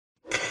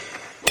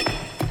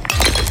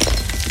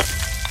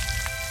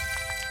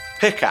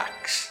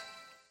Pickaxe.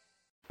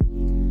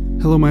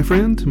 Hello my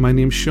friend, my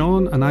name's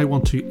Sean and I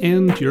want to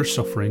end your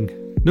suffering.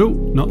 No,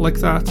 not like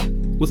that.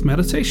 With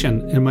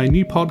meditation in my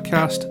new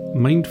podcast,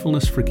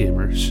 Mindfulness for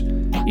Gamers.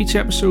 Each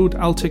episode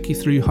I'll take you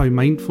through how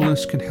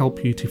mindfulness can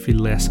help you to feel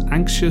less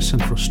anxious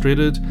and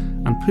frustrated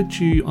and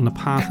put you on the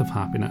path of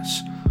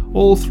happiness,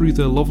 all through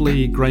the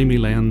lovely grimy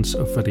lens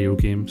of video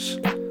games.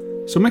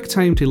 So make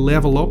time to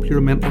level up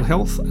your mental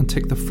health and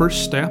take the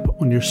first step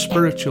on your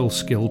spiritual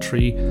skill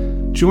tree.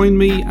 Join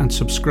me and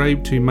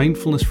subscribe to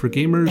Mindfulness for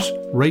Gamers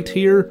right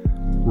here,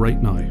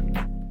 right now.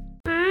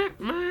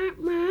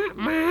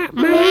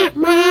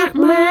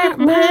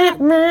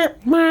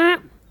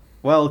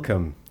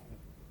 Welcome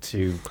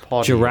to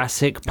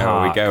Jurassic Park. How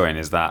are we going?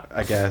 Is that?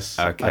 I guess.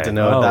 Okay. I don't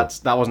know. Oh.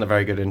 That wasn't a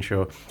very good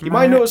intro. You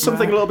might notice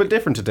something a little bit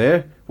different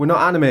today. We're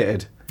not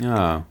animated.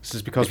 Oh. This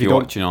is because If we you're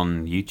don't. watching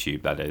on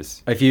YouTube, that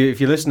is. If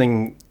you're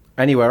listening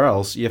anywhere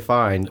else, you're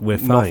fine. We're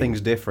fine.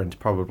 Nothing's different,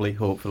 probably.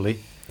 Hopefully,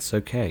 It's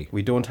okay.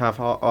 we don't have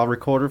our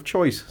recorder of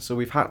choice, so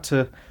we've had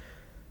to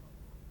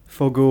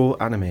forgo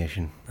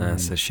animation.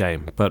 That's a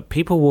shame. But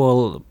people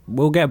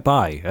will get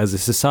by as a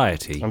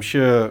society. I'm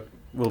sure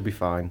we'll be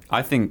fine.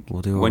 I think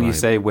We'll do when you alright.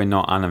 say we're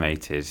not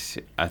animated,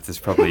 there's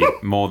probably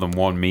more than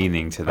one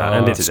meaning to that.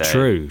 And it's today.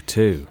 true,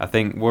 too. I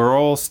think we're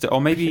all still,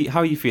 or maybe, how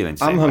are you feeling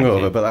today? I'm Mikey?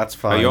 hungover, but that's Oh,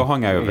 fine. you're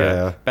hungover.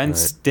 Yeah. Ben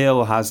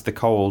still has the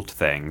cold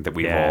thing that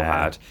we've all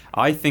Yeah. had.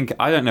 I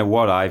don't know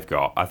what I've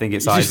got. I think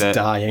it's You're just either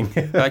dying.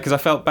 because I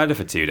felt better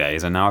for 2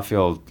 days and now I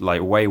feel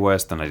like way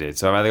worse than I did.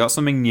 So I've either got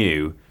something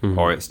new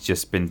or it's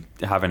just been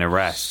having a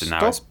rest and now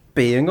Stop it's.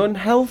 being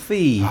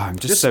unhealthy. I'm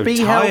just so be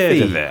tired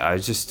healthy. of it. I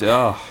just,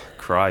 oh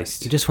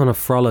Christ. You just want to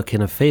frolic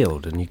in a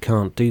field, and you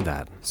can't do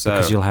that So-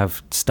 because you'll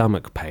have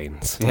stomach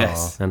pains.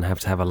 Yes. And have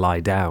to have a lie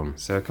down.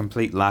 So a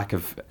complete lack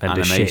of And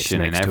a shit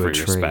animation in next to a every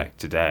tree. respect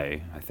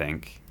today, I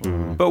think.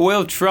 But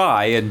we'll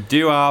try and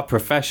do our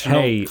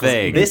professional Hey,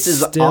 thing. This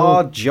is Still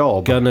our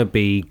job. Gonna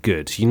be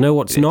good. You know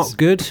what's It is. not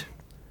good?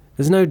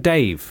 There's no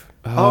Dave.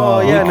 Oh,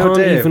 yeah, you no, can't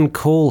Dave. even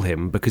call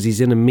him because he's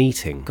in a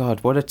meeting.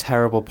 God, what a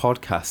terrible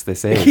podcast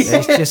this is.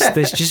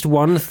 There's just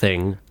one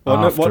thing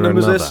after What number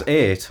is another. this?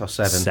 8 or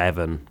 7?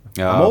 7.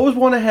 I'm Oh, always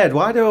one ahead.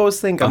 Why do I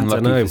always think I'm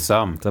unlucky dunno. for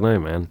some. Don't know,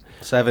 man.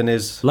 7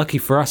 is Lucky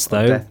for us, a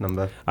though. death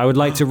number? I would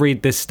like to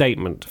read this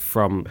statement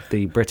from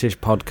the British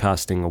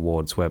Podcasting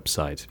Awards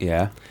website.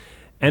 Yeah.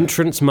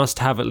 Entrants must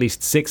have at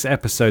least 6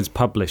 episodes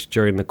published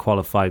during the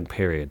qualifying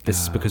period.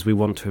 This is because we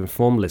want to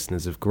inform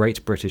listeners of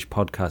great British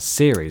podcast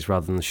series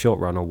rather than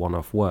short-run or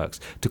one-off works.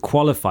 To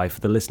qualify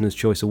for the Listener's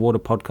Choice Award, a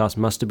podcast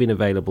must have been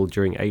available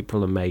during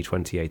April and May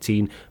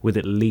 2018 with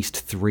at least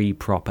 3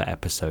 proper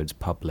episodes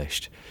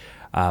published.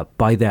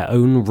 By their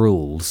own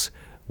rules,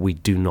 we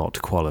do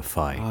not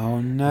qualify. Oh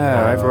no,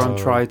 everyone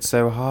tried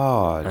so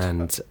hard.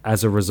 And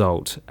as a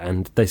result,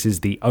 and this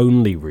is the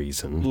only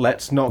reason,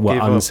 Let's not we're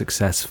give up.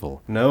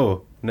 unsuccessful.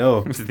 No.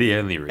 It's the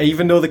only reason.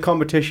 Even though the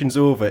competition's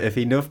over, if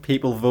enough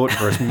people vote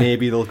for us,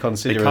 maybe they'll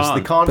consider us. They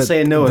can't. can't But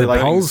say no. the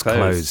Like, poll's closed.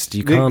 closed.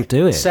 You they- can't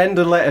do it. Send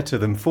a letter to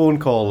them, phone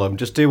call them,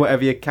 just do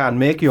whatever you can.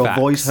 Make your Facts.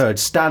 voice heard.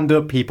 Stand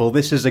up, people.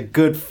 This is a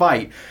good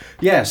fight.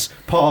 Yes,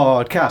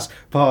 podcast.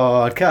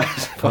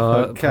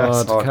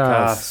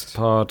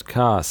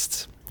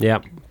 Podcast. Yeah.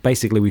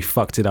 Basically, we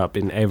fucked it up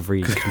in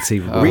every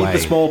conceivable Read way. the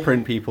small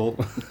print, people.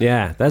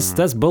 Yeah,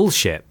 that's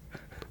bullshit.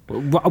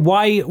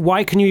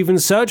 Why can you even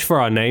search for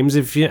our names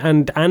if you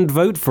and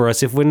vote for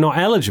us if we're not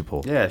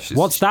eligible? Yeah,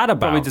 What's that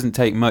about? Probably doesn't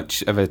take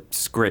much of a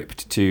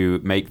script to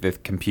make the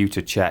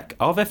computer check.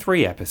 Are there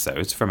 3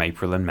 episodes from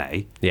April and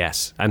May?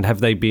 Yes, and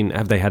have they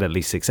had at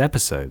least 6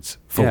 episodes?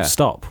 Full Yeah.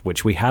 stop,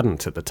 which we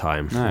hadn't at the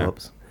time. No.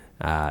 Oops.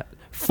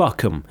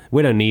 Fuck them.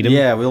 We don't need them.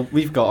 Yeah,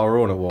 we've got our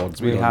own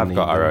awards. We don't have need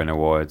got our them. own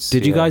awards.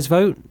 Did you guys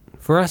vote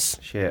for us?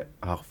 Shit.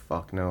 Oh,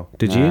 fuck, no.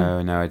 Did you?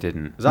 No, I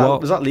didn't. Is that,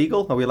 Well- is that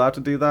legal? Are we allowed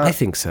to do that? I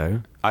think so.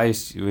 I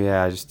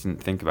just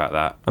didn't think about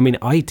that. I mean,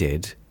 I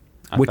did,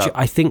 which thought-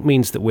 I think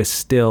means that we're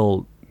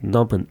still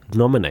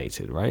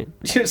nominated, right?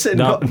 You said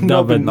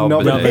nominated.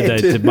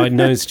 nominated. My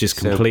nose just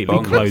So completely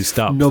bongus. closed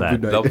up there.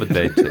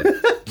 Nominated.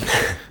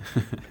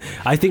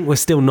 I think we're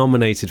still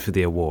nominated for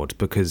the award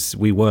because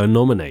we were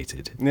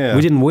nominated. Yeah.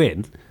 We didn't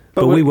win,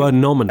 but we were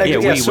nominated. Yeah,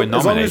 we were As long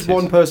as nominated.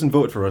 one person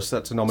voted for us,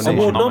 that's a nomination.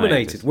 Award Nominated.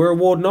 nominated. We're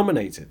award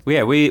nominated.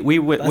 Yeah, we're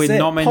it.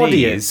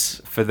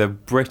 nominees for the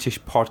British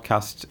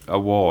Podcast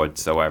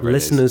Awards, or whatever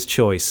Listener's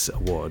Choice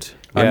Award.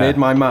 I Yeah. made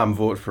my mum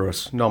vote for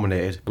us.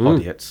 Nominated.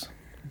 Podiots.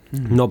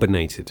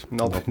 Nominated.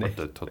 Nominated.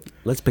 it is.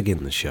 Let's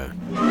begin the show.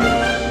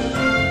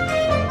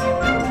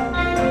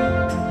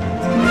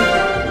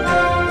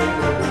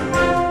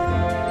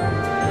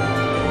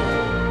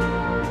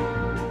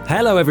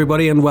 Hello,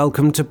 everybody, and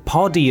welcome to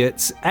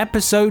Podiots,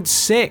 episode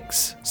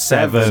 6,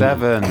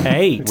 7,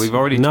 8, We've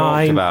already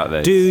 9. talked about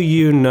this. Do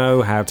you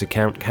know how to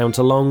count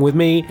along with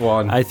me?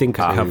 1. I think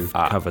I Two.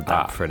 covered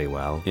that pretty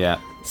well. Yeah.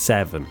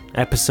 7.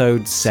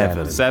 Episode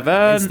 7.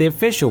 7. It's the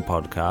official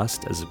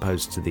podcast as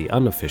opposed to the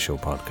unofficial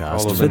podcast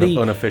All those for the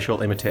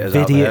unofficial imitators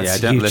out there. Vidiots Yeah,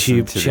 don't listen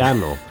YouTube to the-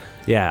 channel.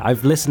 Yeah,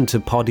 I've listened to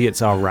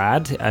Podiots Are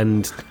Rad,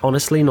 and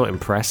honestly, not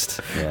impressed.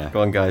 Yeah.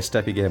 Go on, guys,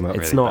 step your game up.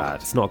 It's Really not. bad.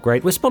 It's not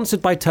great. We're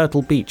sponsored by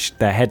Turtle Beach.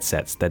 Their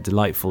headsets. They're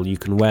delightful. You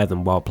can wear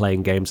them while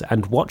playing games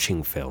and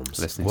watching films.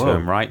 Listening to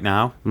them right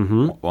now.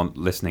 Well,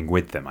 listening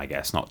with them, I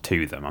guess, not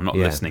to them. I'm not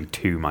Yeah. listening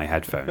to my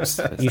headphones.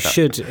 You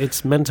should.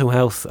 It's Mental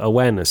Health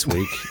Awareness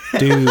Week.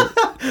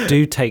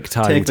 Do take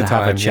time Take to the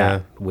have a time,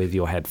 chat with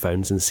your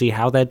headphones and see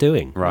how they're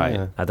doing. Right.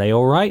 Yeah. Are they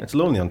all right? It's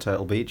lonely on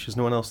Turtle Beach. There's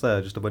no one else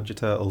there, just a bunch of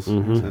turtles.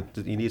 So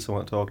you need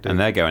someone to talk to. And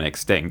they're going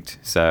extinct,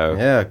 so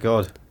Yeah,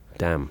 God.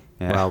 Damn.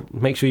 Yeah. Well,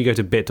 make sure you go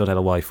to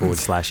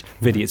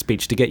bit.ly/Vidiot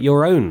Beach to get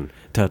your own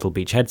Turtle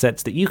Beach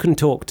headsets that you can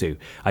talk to.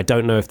 I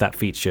don't know if that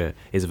feature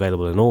is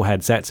available in all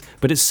headsets,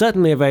 but it's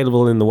certainly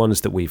available in the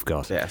ones that we've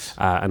got. Yes.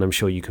 And I'm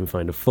sure you can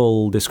find a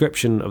full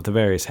description of the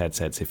various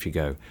headsets if you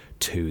go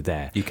to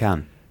there. you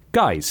can.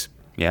 Guys,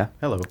 Yeah.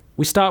 Hello.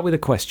 we start with a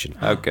question.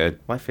 Oh, good.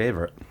 My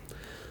favourite.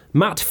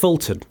 Matt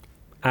Fulton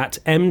at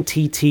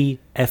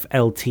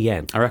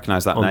MTTFLTN I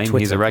recognise that On name. He's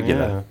Twitter. a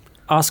regular. Yeah.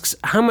 asks,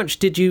 how much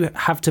did you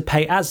have to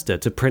pay Asda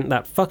to print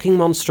that fucking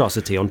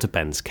monstrosity onto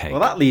Ben's cake? Well,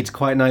 that leads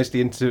quite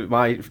nicely into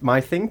my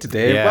thing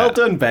today. Yeah. Well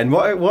done, Ben.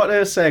 What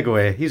a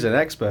segue. He's an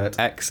expert.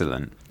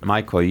 Excellent.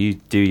 Michael, you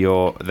do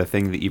the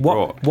thing that you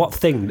brought. What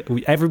thing?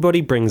 Everybody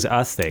brings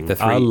a thing The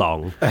three.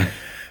 along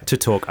to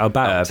talk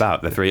about.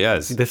 About the three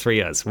us. The three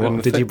us. What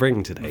And did the you bring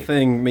The today?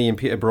 thing me and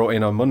Peter brought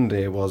in on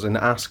Monday was an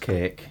ass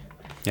cake.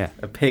 Yeah.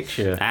 A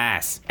picture.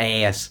 Ass.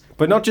 Ass.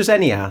 But not just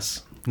any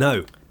ass.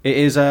 No. It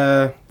is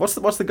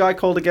what's the guy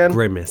called again?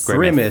 Grimace.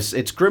 Grimace.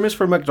 It's Grimace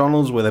from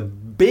McDonald's with a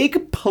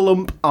big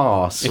plump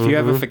arse. If you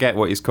ever forget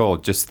what he's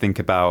called, just think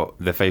about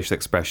the facial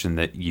expression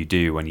that you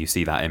do when you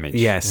see that image.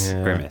 Yes.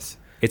 Yeah. Grimace.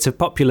 It's a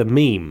popular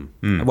meme.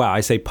 Well,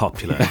 I say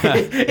popular.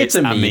 It's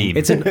a meme.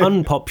 It's an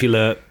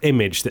unpopular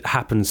image that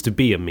happens to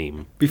be a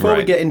meme. Before we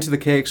Right. get into the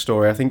cake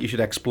story, I think you should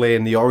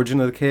explain the origin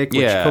of the cake,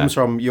 which Yeah. comes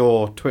from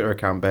your Twitter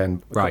account,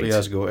 Ben, a couple Right. of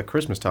years ago at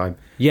Christmas time.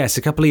 Yes,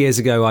 a couple of years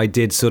ago, I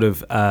did sort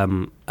of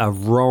a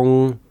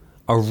wrong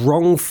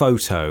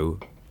photo,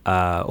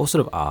 or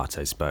sort of art,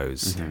 I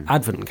suppose,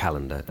 advent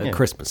calendar at Yeah.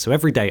 Christmas. So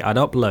every day I'd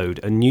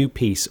upload a new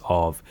piece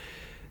of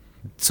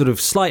sort of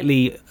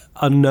slightly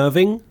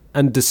unnerving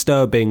and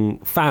disturbing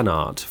fan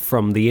art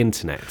from the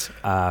internet,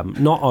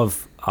 not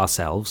of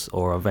ourselves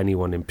or of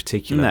anyone in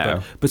particular, No.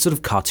 but sort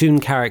of cartoon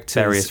characters,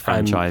 Various and-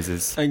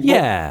 franchises. And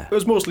Yeah. It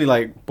was mostly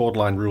like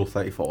borderline Rule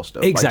 34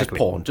 stuff. Exactly.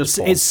 Like just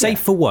porn. It's safe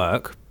for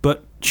work,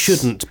 but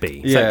shouldn't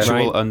be. Yeah.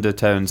 Sexual right?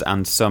 undertones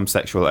and some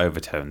sexual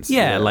overtones.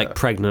 Yeah, like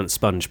pregnant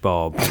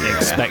SpongeBob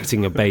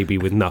expecting a baby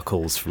with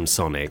knuckles from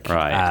Sonic.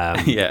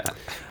 Right. Yeah.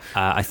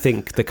 I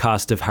think the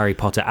cast of Harry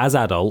Potter as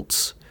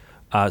adults,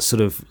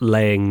 sort of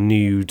laying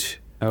nude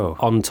Oh.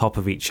 on top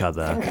of each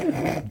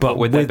other, but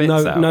with their bits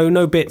out?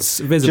 no bits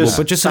visible, Just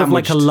but just sort of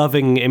like a sandwiched.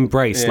 loving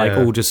embrace, like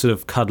Yeah. all just sort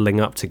of cuddling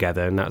up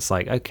together, and that's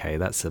like, okay,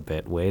 that's a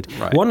bit weird.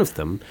 Right. One of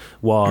them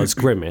was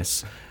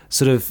Grimace,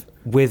 sort of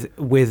with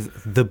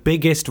the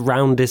biggest,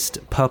 roundest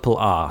purple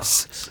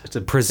arse It's a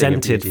thing of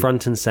presented beauty.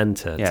 front and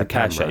centre Yeah, to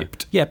camera.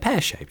 pear-shaped. Yeah,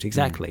 pear-shaped,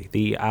 exactly.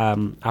 The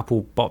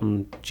apple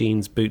bottom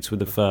jeans, boots with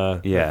the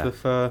fur. Yeah.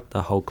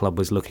 The whole club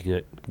was looking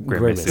at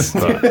Grimace's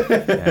Grimace. butt.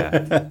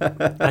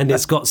 Yeah. And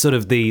it's got sort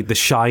of the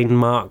shine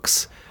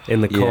marks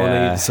in the corner,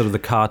 Yeah. sort of the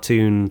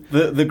cartoon.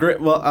 The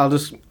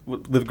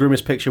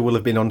Grimace picture will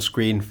have been on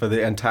screen for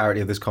the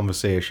entirety of this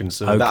conversation,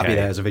 so that'll be Okay.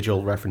 there as a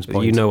visual reference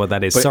point. You know what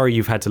that is. But- Sorry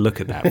you've had to look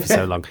at that for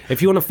so long.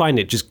 If you want to find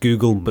it, just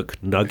Google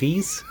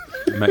McNuggies.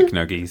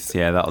 McNuggies.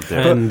 Yeah, that'll do.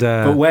 And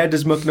But where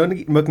does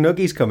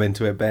McNuggies come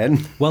into it,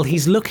 Ben? well,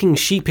 he's looking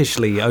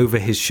sheepishly over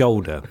his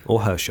shoulder,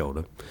 or her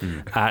shoulder,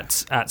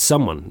 at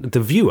someone, the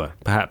viewer,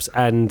 perhaps.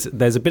 And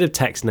there's a bit of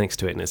text next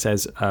to it, and it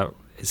says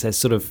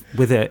sort of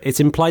it's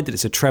implied that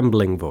it's a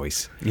trembling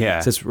voice. Yeah.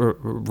 It says,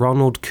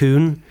 Ronald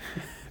Kuhn,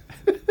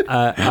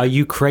 are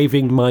you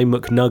craving my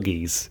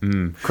McNuggies?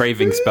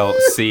 Craving spelt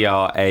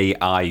Craiving.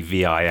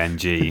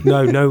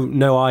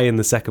 No I in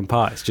the second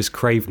part. It's just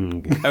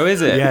craving. Oh,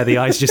 is it? Yeah, the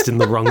I's just in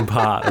the wrong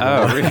part.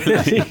 Oh,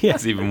 really? Yeah.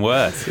 It's even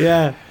worse.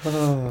 Yeah.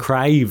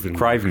 Craving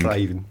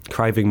Craving.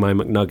 my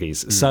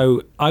McNuggies.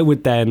 So I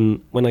would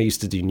then, when I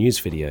used to do news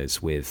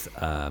videos with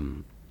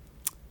Mr.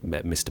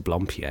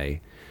 Blompier,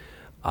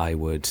 I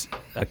would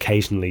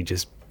occasionally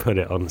just put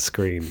it on the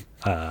screen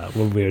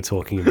when we were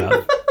talking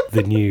about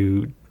the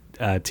new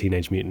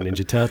Teenage Mutant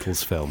Ninja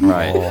Turtles film,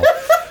 Right.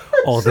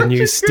 or the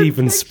new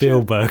Steven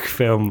Spielberg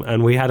film,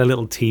 and we had a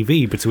little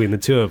TV between the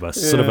two of us,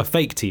 sort of a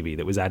fake TV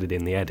that was added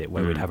in the edit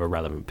where we'd have a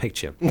relevant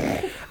picture.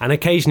 And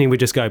occasionally we'd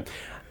just go,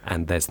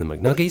 and there's the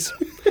McNuggies,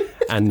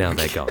 and now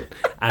they're gone.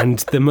 And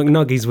the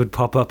McNuggies would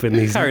pop up in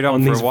these Carried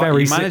on for these a while.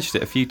 very You managed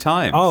it a few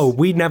times. Oh,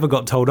 we never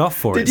got told off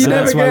for it. Did you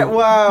never that's why- get-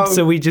 wow.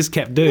 So we just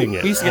kept doing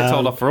it. We used to get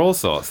told off for all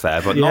sorts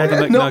there, but not the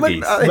Yeah. Not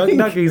McNuggies.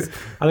 McNuggies.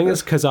 I think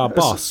it's because our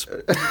boss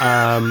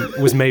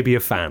was maybe a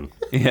fan.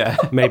 Yeah.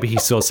 Maybe he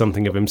saw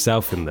something of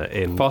himself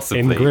in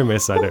Possibly.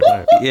 Grimace. I don't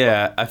know.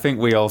 Yeah, I think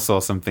we all saw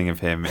something of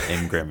him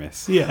in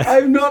Grimace. Yeah.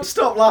 I've not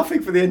stopped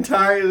laughing for the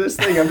entirety of this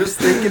thing. I'm just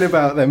thinking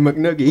about them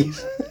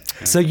McNuggies.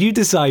 So you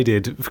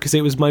decided, because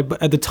it was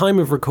at the time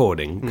of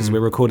recording, because we're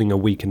recording a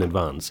week in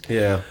advance.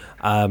 Yeah.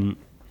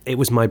 It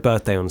was my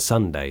birthday on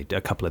Sunday,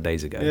 a couple of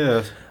days ago.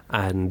 Yeah.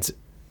 And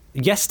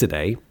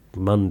yesterday,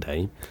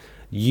 Monday,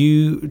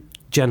 you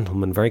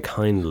gentlemen very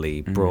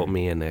kindly brought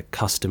me in a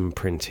custom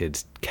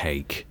printed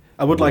cake.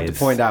 I would like to with-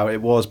 point out it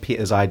was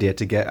Peter's idea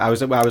to get. I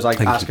was like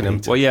Thank you, asking him.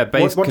 Peter. Well, yeah,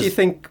 What do you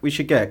think we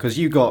should get? Because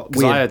you got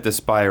Because I weird. had the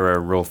Spyro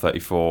Rule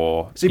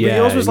 34, See, but Yeah,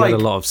 yours was you had like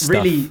a lot of stuff.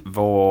 really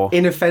Vor,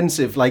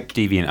 inoffensive. Like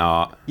Deviant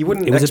Art. you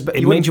wouldn't. It was a- expect,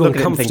 it you made wouldn't you look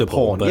at it and think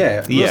uncomfortable, porn. but- Yeah,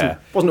 it Yeah.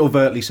 wasn't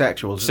overtly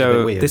sexual. It was just a So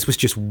bit weird. This was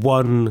just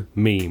one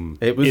meme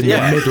It was- in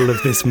yeah. the middle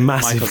of this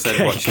massive Michael said,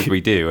 cake. "What should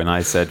we do?" And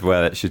I said,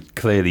 "Well, it should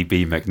clearly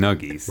be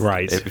McNuggies."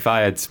 Right. If I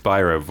had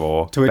Spyro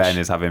Vor, To which- Ben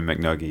is having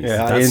McNuggies.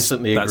 Yeah, I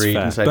instantly That's agreed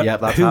fair. and said, But "Yeah,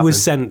 that's who was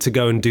happening." sent to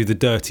go and do the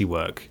dirty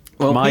work?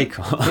 Well,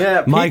 Michael.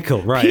 Yeah,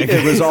 Michael, right? Peter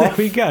okay. was off.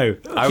 There we go.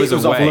 I was Peter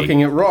was off away.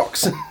 looking at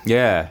rocks.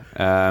 Yeah.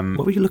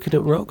 What were you looking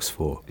at rocks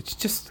for? It's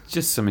just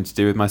something to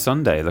do with my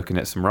Sunday, looking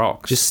at some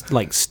rocks. Just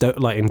like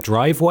like in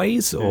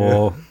driveways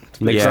or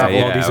mixed yeah, up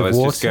yeah. bodies I of was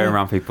water? just going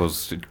around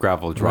people's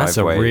gravel Well, driveways. that's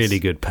a really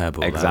good pebble.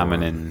 that one.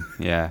 Examining,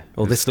 yeah.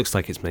 Well, this looks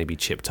like it's maybe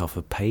chipped off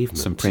a pavement.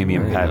 Some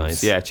premium Very pebs.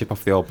 nice. Yeah, chip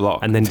off the old block.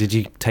 And then did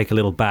you take a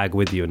little bag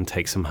with you and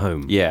take some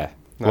home? yeah.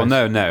 Well,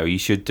 Nice. no. You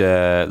should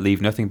leave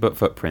nothing but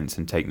footprints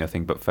and take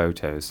nothing but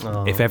photos.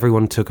 Oh. If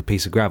everyone took a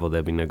piece of gravel,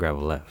 there'd be no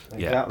gravel left.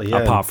 Exactly. Yeah.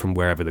 Apart from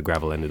wherever the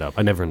gravel ended up.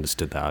 I never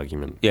understood that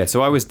argument. Yeah,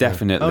 so I was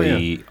definitely Oh,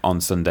 yeah.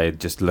 on Sunday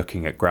just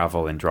looking at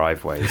gravel in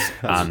driveways.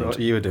 That's and what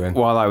you were doing.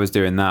 while I was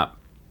doing that,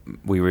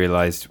 we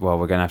realised, well,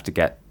 we're going to have to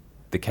get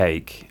the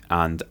cake.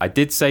 And I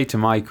did say to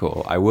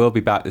Michael, I will be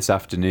back this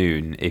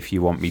afternoon if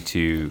you want me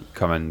to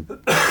come and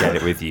get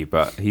it with you.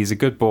 But he's a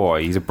good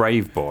boy. He's a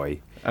brave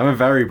boy. I'm a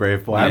very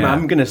brave boy. Yeah.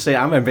 I'm going to say,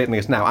 I'm admitting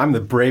this now. I'm the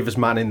bravest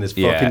man in this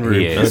Yeah, fucking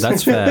room. he No, is.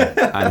 that's fair.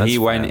 And he That's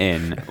went fair.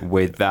 in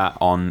with that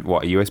on,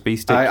 what, a USB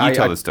stick? I- You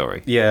tell I- the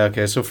story. Yeah,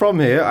 okay. So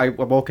from here, I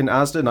walk in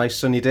Asda, nice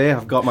sunny day.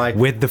 I've got my.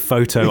 With the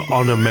photo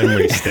on a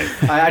memory stick.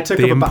 I took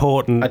The up a ba-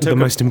 important, I the took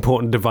most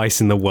important device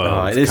in the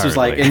world. This was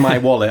like currently. in my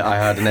wallet. I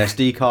had an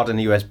SD card and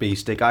a USB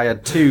stick. I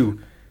had two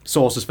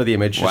sources for the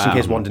image just in Wow.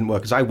 case one didn't work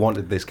because I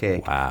wanted this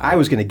cake. Wow. I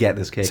was going to get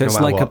this cake. So no it's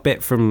matter like a what.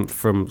 bit from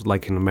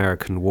like an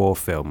American war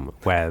film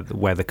where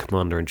the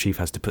commander in chief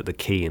has to put the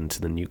key into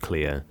the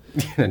nuclear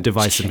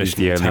device of He's mission.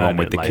 the and only turn one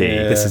with it, the like, key.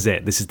 This Yeah. is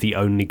it. This is the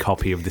only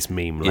copy of this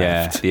meme Yeah,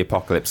 left. the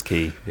apocalypse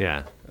key.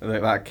 Yeah,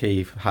 That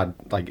key had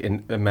like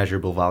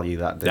immeasurable value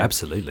that day.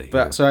 absolutely.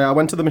 But so I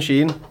went to the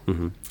machine.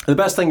 Mm-hmm. The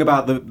best thing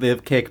about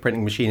the cake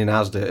printing machine in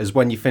Asda is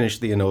when you finish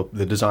the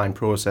the design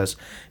process,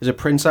 is it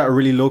prints out a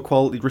really low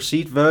quality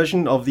receipt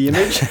version of the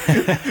image.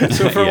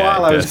 So for a Yeah,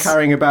 while it I was does.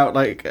 carrying about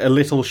like a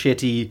little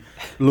shitty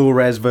low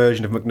res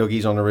version of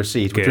McNuggies on a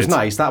receipt, which was Good.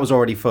 nice. That was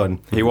already fun.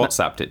 He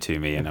WhatsApped it to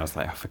me, and I was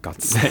like, oh, for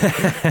God's sake.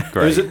 It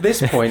was Great. at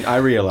this point I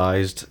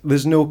realised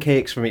there's no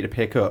cakes for me to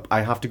pick up.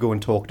 I have to go and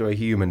talk to a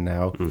human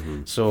now.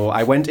 Mm-hmm. So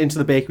I went into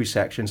the bakery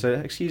section and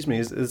said, excuse me,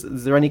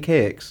 is there any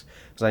cakes?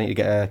 Because I need to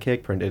get a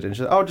cake printed. And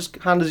she said, oh, just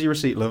hand us your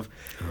receipt, love.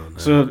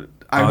 So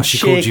I'm she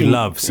shaking. called you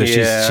love, so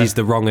Yeah. she's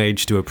the wrong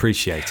age to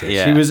appreciate it.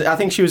 Yeah. She was. I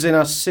think she was in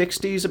her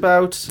 60s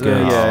about.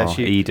 Good. Yeah, Oh,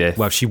 she. Edith.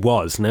 Well, she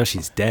was. Now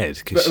she's dead.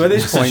 But Because at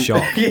this she was point,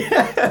 shocked.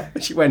 yeah,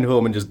 she went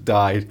home and just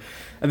died.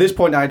 At this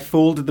point, I'd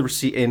folded the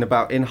receipt in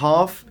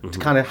half to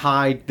kind of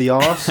hide the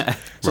arse.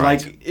 So,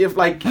 Right. like, if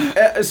like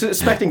a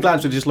suspecting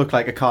glance would just look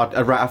like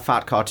a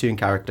fat cartoon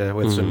character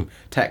with some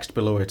text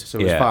below it, so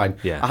it was Yeah, fine.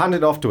 yeah. I handed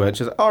it off to her, and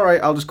she said, "All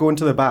right, I'll just go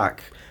into the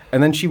back."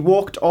 And then she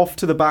walked off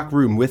to the back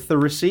room with the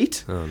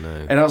receipt. Oh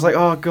no. And I was like,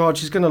 oh, God,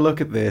 she's going to look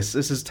at this.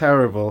 This is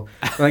terrible.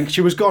 Like,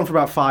 she was gone for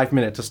about 5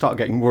 minutes. I started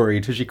getting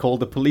worried because she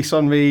called the police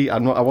on me. I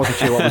wasn't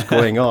sure what was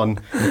going on.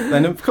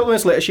 Then a couple of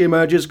minutes later, she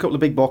emerges, a couple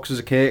of big boxes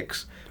of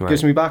cakes,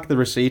 gives Right. me back the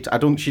receipt.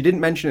 She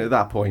didn't mention it at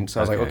that point. So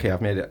I was like, Okay. okay,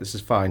 I've made it. This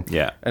is fine.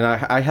 Yeah. And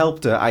I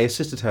helped her. I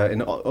assisted her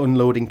in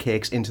unloading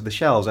cakes into the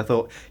shelves. I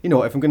thought, you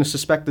know, if I'm going to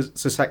suspect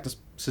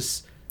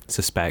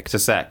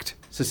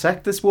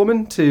Suspect. this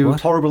woman to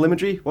What? horrible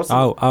imagery, what's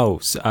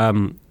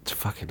the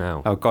Fucking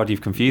hell. Oh, God,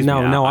 you've confused me.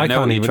 No, now. no, I know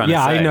can't what you're even. trying to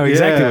Yeah, I say. know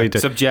exactly Yeah. what you do.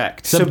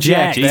 Subject.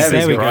 Subject. Jesus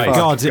There we go. Christ.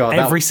 God, God, that-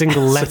 every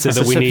single letter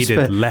that we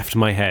needed left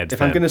my head.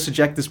 If I'm then. going to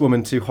subject this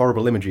woman to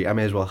horrible imagery, I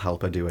may as well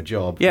help her do a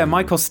job. Yeah,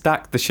 Michael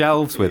stacked the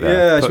shelves with her.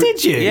 Yeah, Put-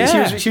 Did you?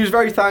 Yeah. She was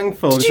very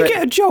thankful. Did She you said-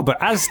 get a job at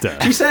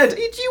Asda? She said,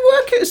 "Do you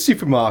work at a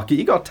supermarket?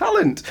 You got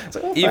talent." I was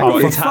like, "Oh, You've thank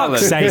got you." for talent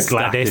fuck's sake, stacking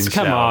Gladys,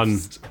 come on.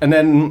 shelves. And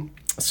then,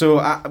 so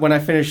when I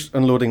finished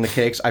unloading the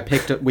cakes, I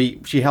picked up.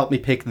 She helped me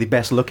pick the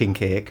best looking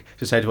cake.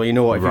 She said, "Well, you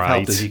know what? If you've Right.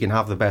 helped us, you can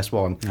have the best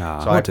one."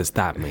 Ah. So What does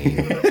that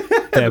mean?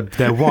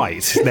 They're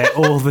white. They're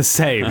all the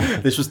same.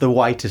 this was the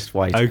whitest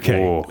white.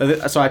 Okay.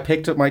 Oh. So I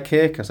picked up my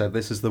cake. I said,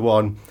 "This is the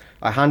one."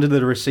 I handed her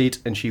the receipt,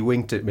 and she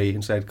winked at me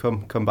and said,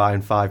 "Come by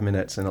in 5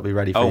 minutes, and I'll be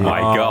ready for Oh you." my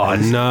God.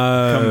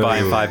 no. Come by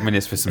in 5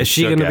 minutes for some Is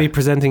she sugar. going to be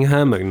presenting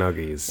her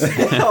McNuggies?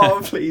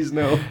 Oh, please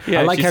no. Yeah,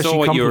 I like she how saw she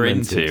what you were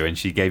complimented. into, and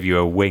she gave you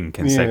a wink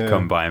and Yeah. said,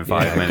 "Come by in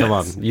 5 minutes." Come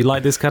on. You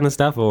like this kind of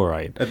stuff? All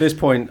right. At this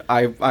point,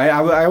 I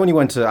only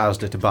went to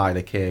Asda to buy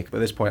the cake, but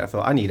at this point I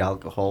thought I need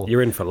alcohol.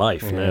 You're in for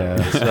life now.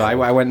 Yeah, so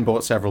I went and bought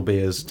got several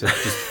beers to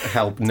just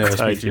help nurse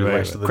me through the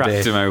rest of the Cracked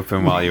day. them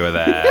open while you were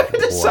there.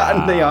 Just sat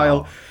in the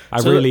aisle. I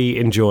really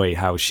enjoy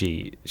how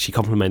she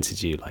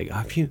complimented you. Like,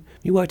 have you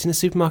worked in a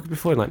supermarket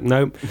before? Like,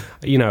 no,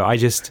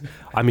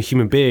 I'm a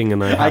human being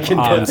and I can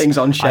arms. put things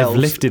on shelves. I've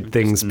lifted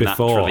things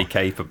before. Naturally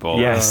capable.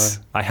 Yes,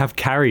 I have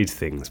carried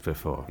things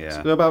before.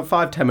 Yeah. So about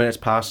 5-10 minutes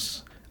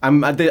pass.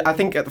 I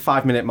think at the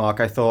 5-minute mark,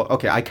 I thought,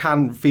 okay, I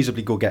can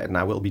feasibly go get it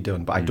now. It'll be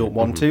done, but I don't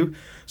want to.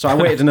 So I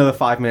waited another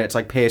 5 minutes,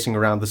 like pacing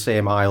around the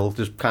same aisle,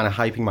 just kind of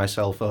hyping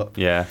myself up.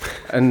 Yeah.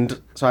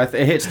 And so it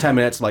hits 10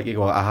 minutes, like, you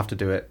go, I have to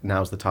do it.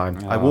 Now's the time.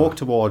 I walk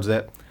towards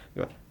it,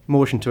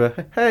 motion to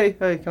her, hey,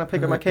 can I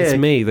pick up my cake? It's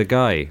me, the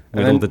guy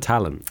with all the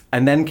talent.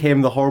 And then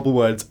came the horrible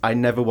words I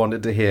never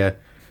wanted to hear.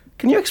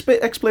 Can you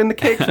explain the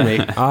cake for me?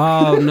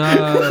 Oh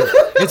no!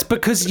 It's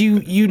because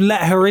you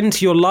let her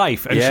into your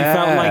life, and she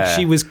felt like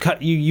she was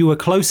you were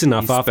close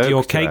enough You after spoke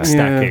your to cake her.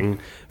 stacking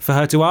for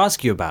her to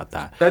ask you about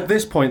that. At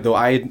this point, though,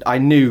 I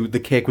knew the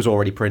cake was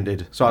already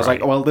printed. So I was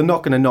like, well, they're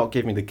not going to not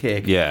give me the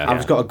cake. Yeah. I've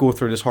just got to go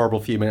through this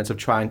horrible few minutes of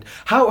trying.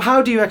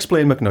 How do you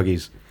explain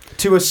McNuggies?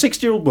 To a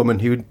 60-year-old woman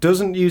who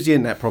doesn't use the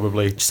internet,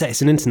 probably. Just say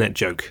it's an internet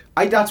joke.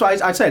 That's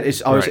what I said.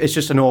 It's Right. it's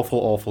just an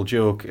awful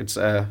joke. It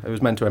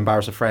was meant to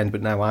embarrass a friend,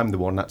 but now I'm the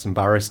one that's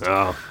embarrassed.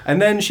 Oh.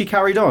 And then she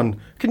carried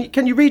on.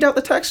 Can you read out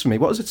the text for me?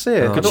 What does it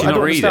say? I Did she don't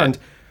not read understand.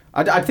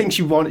 I think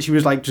she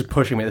was like just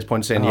pushing me at this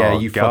point, saying, "Yeah, Oh,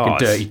 you God.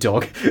 fucking dirty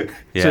dog."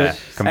 Yeah. So-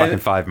 Come back and- in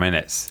 5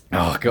 minutes.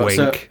 Oh god!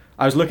 So Wink.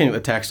 I was looking at the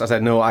text. I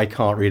said, "No, I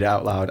can't read it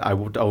out loud. I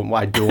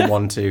don't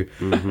want to."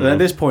 And at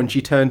this point,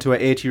 she turned to her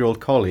 80-year-old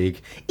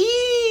colleague.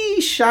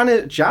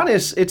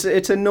 Janice,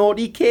 it's a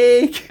naughty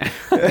cake.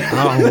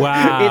 Oh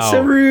wow! It's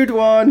a rude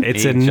one.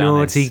 It's a Janice.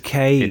 naughty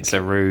cake. It's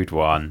a rude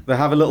one. They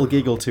have a little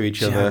giggle to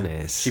each other.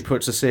 Janice. She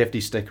puts a safety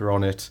sticker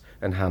on it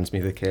and hands me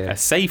the cake. A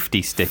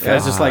safety sticker. Yeah,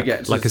 it's just like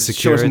it's like a just- so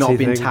security it's not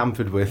been thing?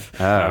 tampered with.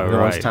 Oh, no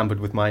one's right. tampered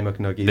with my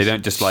McNuggies. They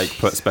don't just like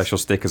put special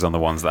stickers on the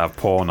ones that have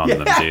porn on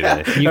them, do they?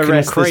 you can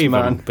Arrest this crave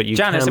man. them, but you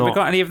Janice, have cannot we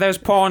got any of those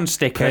porn get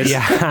stickers? your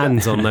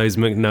hands on those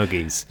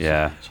McNuggies.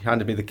 Yeah. She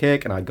handed me the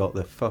cake and I got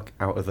the fuck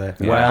out of there.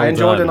 Well I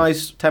enjoyed done. a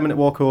nice 10-minute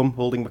walk home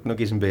holding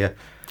McNuggies and beer.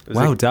 It was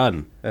Well like-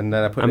 done. And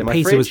then I put it And in my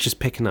Peter fridge, was just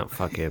picking up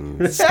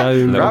fucking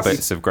stone. Little Rabbit.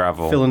 bits of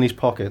gravel. filling these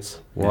pockets.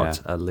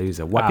 What a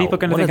loser! Wow. Are people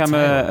going to what think I'm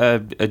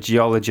tale. a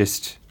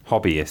geologist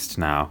hobbyist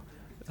now?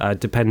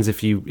 Depends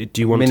if you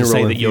do. You want to Mineral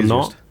say that you're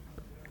not?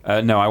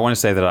 enthusiast. No, I want to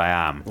say that I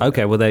am.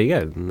 Okay, well there you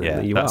go.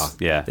 Yeah, you that's- are.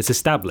 yeah. It's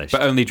established.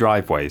 But only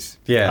driveways.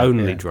 Yeah.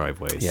 Only yeah.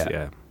 driveways. Yeah.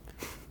 Yeah.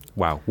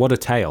 Wow, what a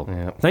tale!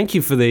 Yeah. Thank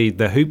you for the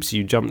hoops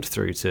you jumped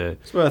through to.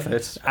 It's worth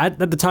it. At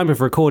the time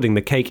of recording,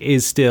 the cake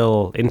is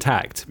still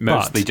intact.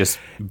 Mostly but just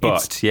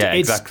it's, yeah,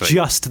 it's exactly.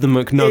 just the It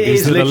McNuggies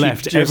is that are literally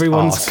left. just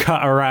Everyone's arse.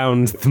 cut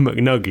around the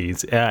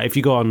McNuggies. If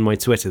you go on my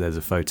Twitter, there's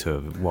a photo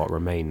of what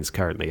remains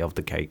currently of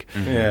the cake.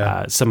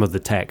 Yeah. Some of the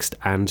text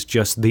and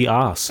just the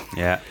arse.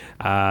 Yeah.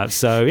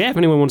 So yeah, if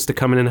anyone wants to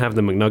come in and have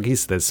the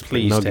McNuggies, there's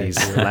Please McNuggies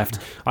take. left.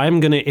 I am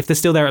gonna, if they're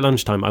still there at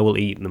lunchtime, I will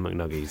eat the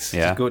McNuggies.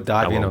 Yeah. Just go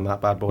dive I in will. on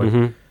that bad boy.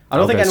 Mhm. I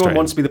don't I'll think go anyone straight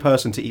wants in. to be the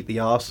person to eat the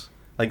arse.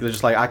 Like they're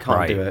just like, I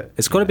can't do it.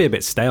 It's got to be a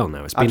bit stale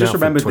now. It's been I just out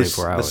remembered for this,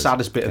 24 the hours.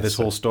 saddest bit of this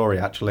whole story,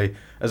 actually,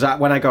 is that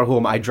when I got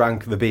home, I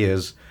drank the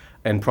beers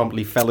and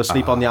promptly fell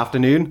asleep on the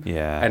afternoon.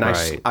 Yeah, and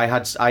right. I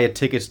had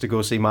tickets to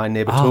go see My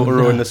Neighbor Oh,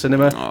 Totoro no. in the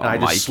cinema, and I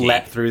Mikey. just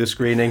slept through the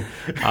screening.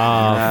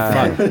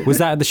 Fun. Was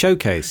that at the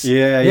showcase? Yeah,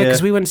 yeah. yeah.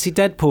 Because we went to see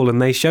Deadpool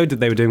and they showed that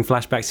they were doing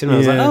flashbacks. And I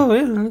was like, Yeah. oh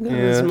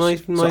yeah, that's my.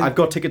 So I've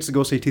got tickets to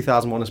go see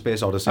 2001: A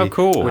Space Odyssey. Oh,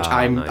 cool. Which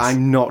Nice.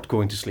 I'm not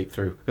going to sleep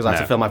through because that's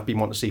No. a film I've been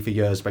wanting to see for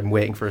years. But I'm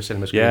waiting for a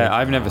cinema screening. Yeah,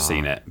 I've never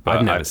seen it, but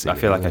I've never I, seen I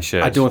feel it like I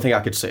should. I don't think I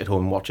could sit at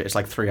home and watch it. It's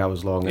like 3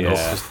 hours long and it's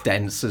Yeah. just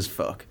dense as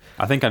fuck.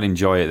 I think I'd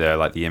enjoy it though,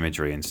 like the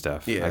imagery and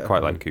stuff. Yeah. I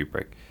quite like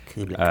Kubrick.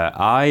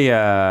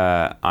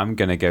 I'm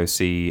gonna go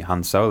see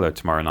Han Solo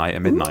tomorrow night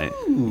at midnight.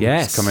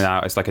 Yes. It's coming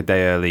out. It's like a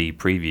day early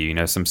preview. You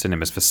know, some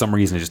cinemas for some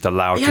reason are just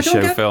allowed Yeah, to I don't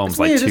show get- films it's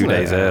like weird, 2 isn't it?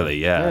 days early.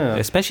 Yeah.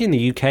 Especially in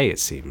the UK, it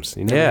seems.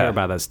 You never Yeah. hear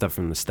about that stuff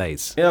from the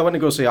States. Yeah, I went to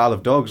go see Isle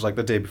of Dogs like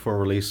the day before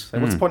release.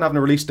 And what's the point of having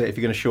a release date if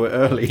you're going to show it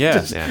early? Yeah.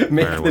 Just Yeah,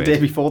 make very the weird. day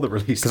before the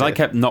release. Because I date.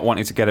 kept not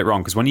wanting to get it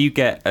wrong. Because when you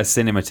get a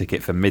cinema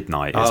ticket for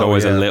midnight, it's Oh,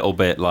 always yeah. a little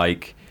bit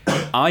like,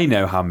 I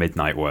know how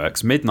midnight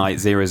works. Midnight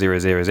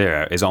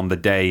 0000 is on the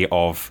day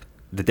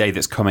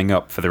that's coming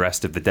up for the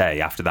rest of the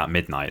day after that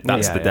midnight.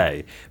 That's Yeah, the yeah.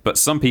 day. But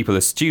some people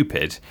are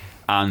stupid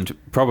and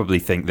probably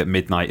think that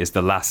midnight is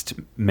the last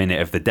minute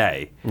of the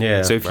day.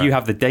 Yeah, So if right. you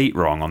have the date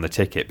wrong on the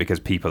ticket because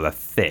people are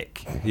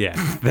thick, Yeah.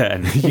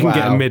 then You can get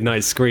a Wow.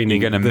 midnight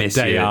screening You're gonna the miss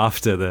day your-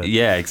 after the.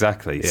 yeah,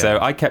 exactly. Yeah. So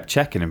I kept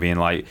checking and being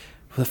like,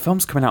 well, the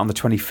film's coming out on the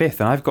 25th,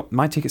 and I've got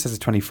my ticket says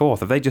the 24th.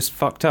 Have they just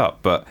fucked up?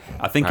 But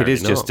I think it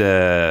is Apparently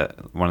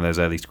just one of those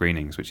early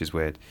screenings, which is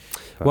weird.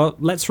 Well,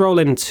 let's roll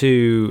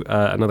into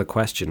another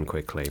question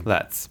quickly.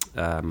 Let's.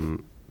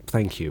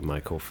 Thank you,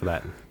 Michael, for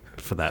that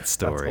That's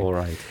story. all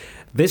right.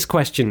 This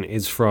question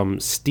is from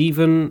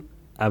Stephen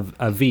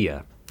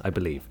Avia, I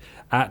believe,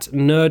 at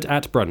Nerd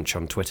at Brunch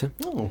on Twitter.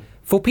 Oh.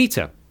 For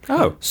Peter.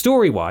 Oh.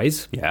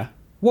 Story-wise, Yeah.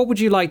 what would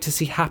you like to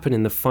see happen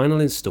in the final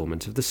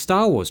installment of the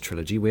Star Wars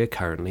trilogy we're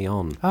currently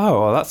on?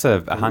 Oh, well, that's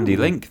a handy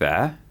link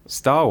there.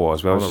 Star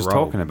Wars, where I was On a just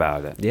roll. talking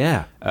about it.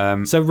 Yeah.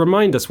 So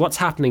remind us, what's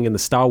happening in the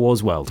Star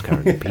Wars world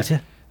currently,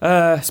 Peter?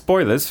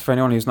 Spoilers for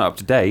anyone who's not up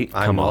to date.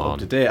 I'm Come not on. up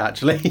to date,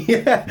 actually.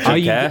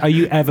 Yeah. Are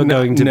you ever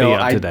going to be no, up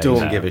to I date?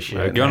 don't give a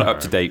shit. You're not up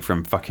to date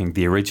from fucking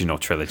the original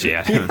trilogy.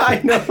 I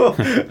know.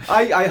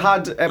 I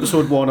had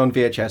episode 1 on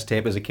VHS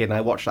tape as a kid, and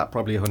I watched that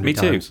probably 100 Me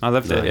too. times. I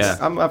loved it,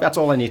 yeah. That's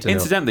all I need to know.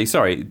 Incidentally,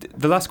 sorry,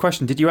 the last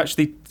question, did you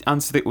actually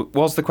answer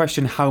was the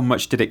question how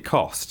much did it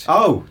cost?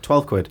 Oh,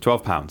 12 quid.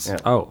 £12. Yeah.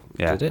 Oh,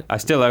 Yeah. did it? I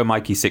still owe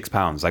Mikey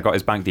 £6. I got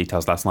his bank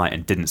details last night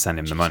and didn't send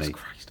him the money.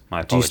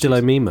 My Do you still owe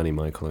apologies. me money,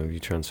 Michael, or have you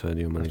transferred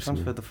your money to me?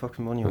 Transfer the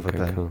fucking money over Okay,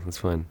 there. cool, that's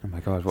fine. Oh my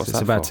god, what's So it's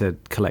that about for? to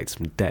collect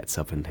some debts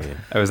up in here.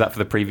 Oh, is that for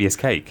the previous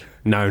cake?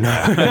 No.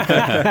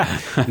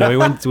 No, we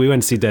went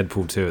to see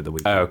Deadpool 2 at the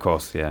weekend. Oh, of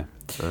course, yeah.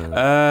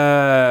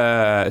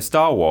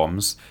 Star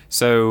Wars.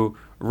 So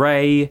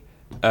Rey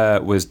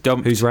was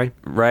dumped. Who's Rey?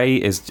 Rey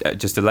is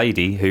just a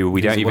lady who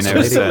we don't even What's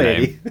know a her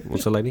lady? surname.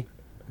 What's a lady?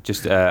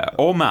 Just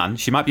or man.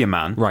 She might be a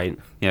man. Right.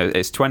 You know,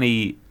 it's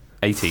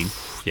 2018.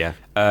 Yeah.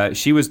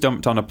 She was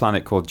dumped on a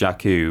planet called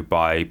Jakku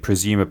by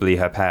presumably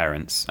her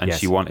parents, and Yes.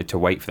 she wanted to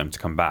wait for them to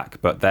come back.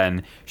 But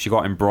then she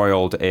got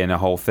embroiled in a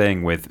whole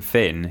thing with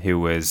Finn, who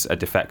was a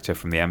defector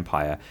from the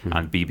Empire,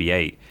 and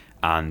BB-8,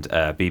 and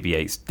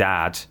BB-8's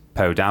dad,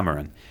 Poe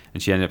Dameron.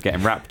 And she ended up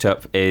getting wrapped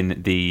up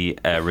in the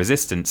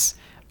Resistance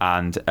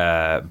and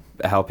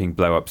helping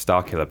blow up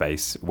Starkiller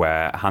Base,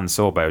 where Han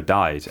Solo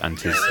died, and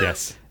his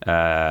Yes.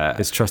 uh,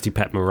 His trusty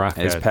pet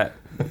Maraka his pet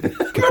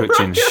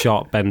Capuchin.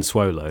 shot Ben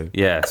Swallow.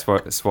 Yeah,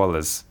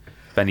 Swallers.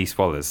 Benny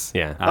Swallers.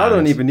 Yeah. I don't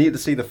And- even need to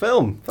see the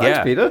film. Thanks,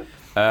 Yeah. Peter.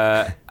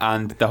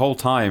 And the whole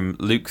time,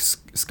 Luke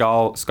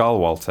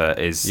Skywalker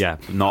is Yeah.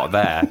 not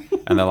there.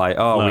 And they're like,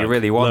 oh, we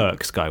really want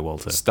Lurk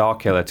Skywalker.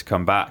 Starkiller to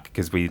come back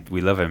because we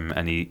love him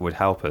and he would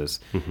help us.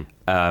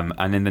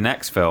 And in the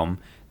next film,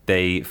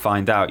 they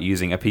find out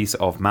using a piece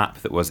of map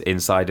that was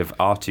inside of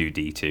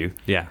R2-D2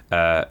 Yeah.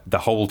 the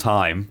whole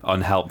time,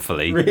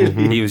 unhelpfully.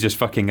 Really? He was just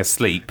fucking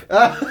asleep.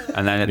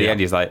 And then at the end,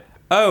 he's like,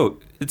 oh,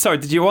 sorry,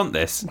 did you want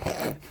this?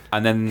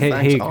 And then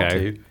Here you go.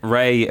 R2.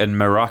 Ray and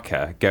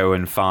Maraka go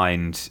and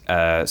find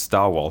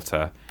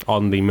Starwalter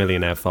On the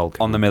Millionaire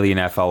Falcon. on the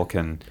Millionaire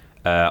Falcon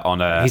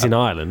on a... He's in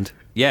Ireland.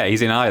 Yeah,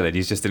 he's in Ireland.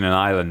 He's just in an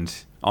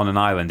island, on an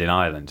island in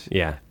Ireland.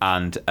 Yeah.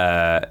 And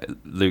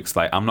Luke's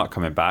like, I'm not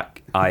coming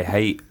back. I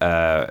hate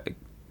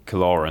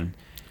Kaloran.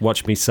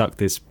 Watch me suck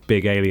this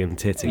big alien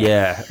titty.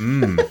 Yeah,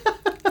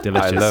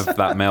 Delicious. I love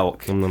that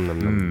milk. Nom, nom,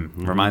 nom,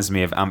 nom. Reminds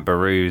me of Aunt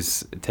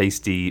Beru's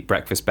tasty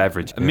breakfast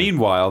beverage.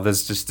 Meanwhile,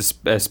 there's just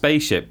a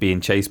spaceship being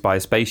chased by a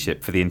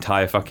spaceship for the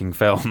entire fucking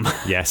film,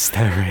 Yes,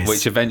 there is.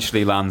 which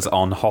eventually lands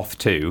on Hoth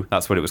 2.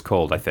 That's what it was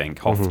called, I think.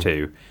 Hoth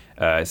 2.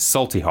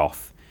 Salty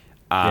Hoth.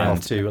 And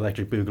Off to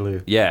Electric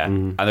Boogaloo. yeah,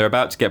 and they're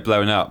about to get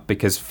blown up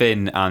because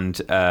Finn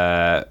and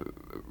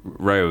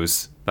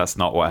Rose, that's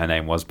not what her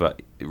name was,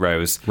 but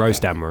Rose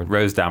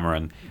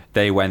Dameron,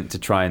 they went to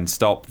try and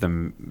stop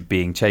them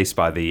being chased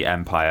by the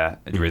Empire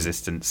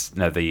Resistance,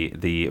 no,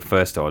 the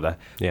First Order,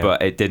 Yeah.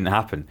 but it didn't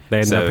happen. They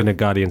ended So- up in a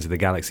Guardians of the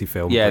Galaxy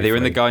film. yeah, they were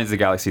in the briefly. Guardians of the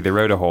Galaxy, they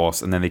rode a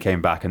horse, and then they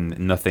came back and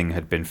nothing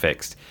had been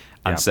fixed.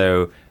 And Yep.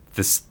 so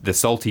the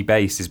salty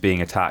base is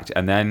being attacked,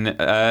 and then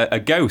a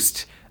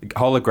ghost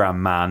hologram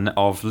man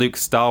of Luke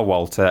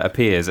Starwalter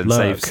appears and Lurk.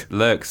 saves Lurk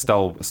Lurk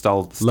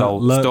Stalwart.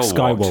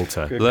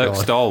 Skywalter. Good Lurk God.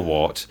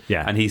 Stalwart.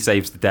 Yeah. And he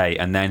saves the day,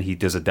 and then he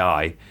does a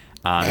die.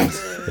 And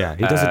Yeah,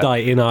 he doesn't die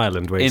in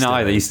Ireland. Where in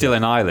Ireland, he's is. still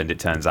in Ireland, it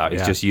turns out.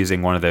 He's Yeah. just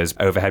using one of those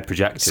overhead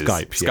projectors.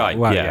 Skype, yeah. Skype,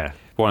 Well, yeah. yeah.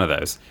 One of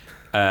those.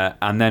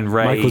 And then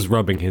Ray... Michael's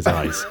rubbing his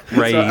eyes.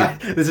 Ray...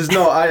 This is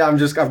not.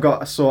 I've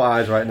got sore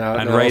eyes right now.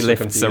 and I'm Ray also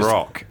lifts a confused.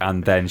 rock,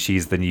 and then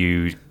she's the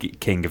new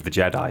king of the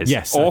Jedis.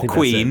 Yes, I or think that's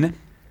queen,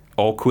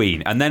 or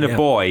queen, and then a Yeah.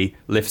 boy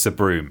lifts a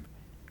broom.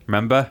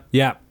 Remember?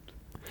 Yeah.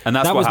 And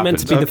that's That what was meant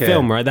happens. to be the Okay.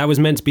 film, right? That was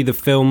meant to be the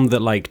film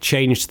that like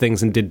changed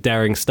things and did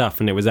daring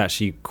stuff, and it was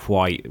actually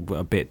quite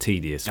a bit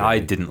tedious. I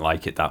really. didn't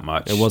like it that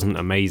much. It wasn't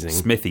amazing.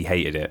 Smithy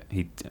hated it.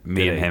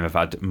 Me Did and he? him have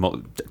had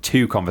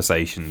two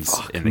conversations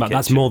in the but kitchen.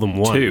 that's more than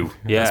one. Two,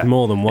 yeah, That's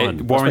more than one. It That's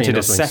when warranted you're a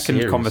not something second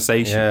serious.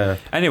 conversation. Yeah.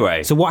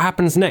 Anyway, So what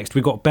happens next?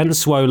 We've got Ben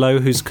Swallow,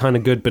 who's kind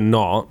of good but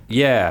not.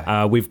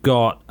 yeah, We've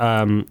got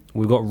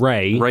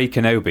Ray. Ray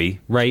Kenobi.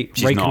 Ray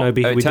She's not.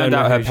 Kenobi. It We turned don't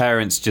out know her who she-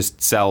 parents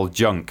just sell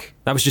junk.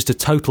 That was just a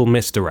total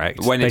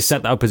misdirect. When They it's-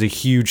 set that up as a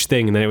huge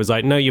thing, and then it was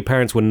like, no, your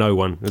parents were no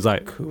one. It was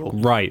like,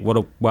 right,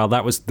 well,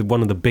 that was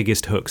one of the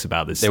biggest hooks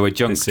about this. They were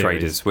junk this series.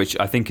 traders, which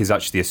I think is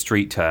actually a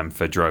street term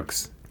for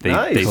drugs. They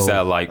Nice.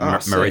 sell like Ah,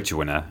 sick.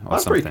 marijuana or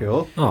That's something. pretty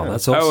cool. Oh,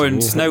 that's awesome. Oh,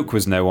 and Yeah. Snoke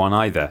was no one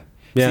either.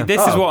 Yeah. See,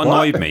 this is Oh, what what?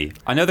 annoyed me.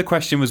 I know the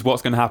question was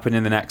what's going to happen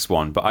in the next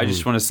one, but I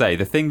just want to say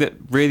the thing that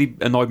really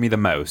annoyed me the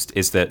most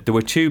is that there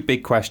were two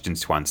big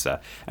questions to answer.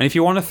 And if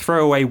you want to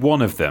throw away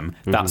one of them,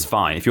 that's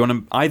fine. If you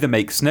want to either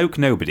make Snoke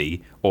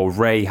nobody or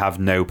Rey have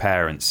no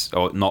parents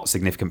or not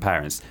significant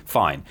parents,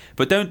 fine.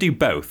 But don't do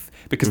both,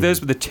 because those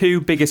were the two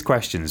biggest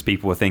questions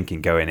people were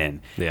thinking going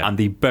in. Yeah. And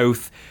they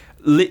both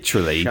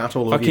literally Shat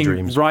all over your fucking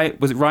dreams.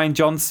 Was it Ryan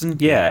Johnson?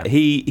 Yeah.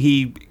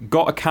 He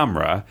got a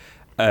camera,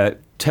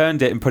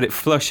 turned it and put it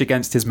flush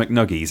against his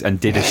McNuggies and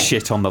did a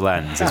shit on the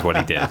lens, is what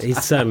he did. He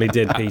certainly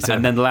did, Peter.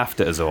 And then laughed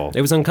at us all.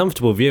 It was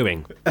uncomfortable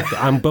viewing,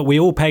 but we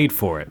all paid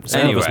for it.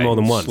 Some of us Anyway, more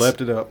than once.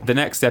 Slurped it up. The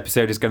next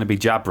episode is going to be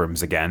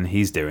Jabrams again.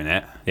 He's doing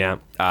it. Yeah.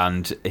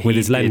 And he With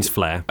his lens did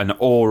flare. an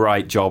all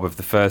right job of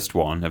the first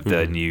one of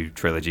the new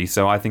trilogy.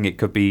 So I think it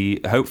could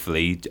be,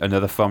 hopefully,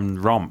 another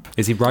fun romp.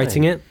 Is he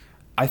writing it?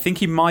 I think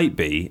he might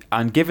be,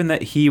 and given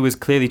that he was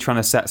clearly trying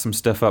to set some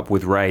stuff up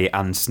with Rey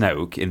and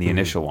Snoke in the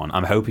initial one,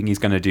 I'm hoping he's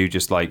going to do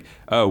just like,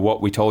 oh,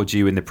 what we told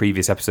you in the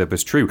previous episode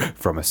was true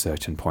from a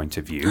certain point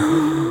of view.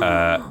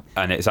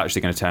 And it's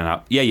actually going to turn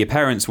out, yeah, your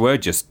parents were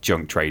just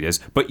junk traders,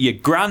 but your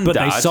granddad...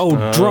 But they sold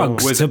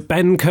drugs to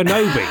Ben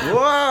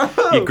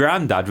Kenobi. Your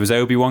granddad was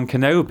Obi-Wan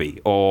Kenobi,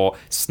 or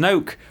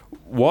Snoke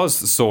was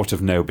sort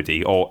of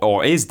nobody,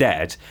 or is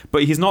dead,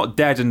 but he's not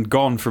dead and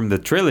gone from the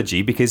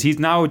trilogy because he's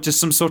now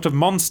just some sort of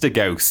monster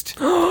ghost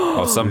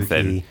or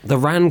something. The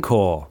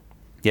Rancor.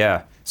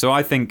 Yeah. So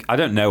I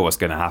don't know what's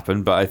going to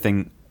happen, but I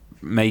think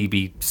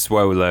maybe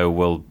Swolo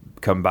will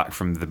come back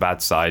from the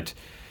bad side,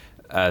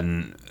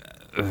 and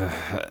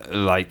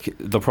like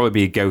there'll probably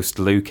be a ghost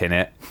Luke in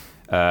it.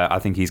 I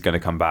think he's going to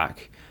come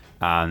back,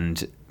 and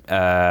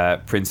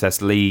Princess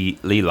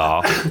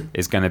Leela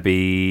is going to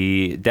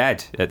be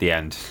dead at the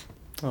end.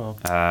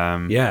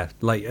 Yeah,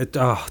 like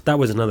that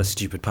was another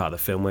stupid part of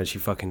the film where she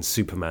fucking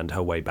Supermaned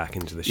her way back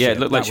into the ship. Yeah, it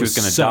looked like she was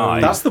going to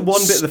die. That's the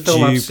one bit of the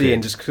film I've stupid.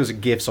 seen just because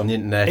of GIFs on the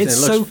internet. It's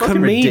and it looks so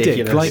fucking comedic.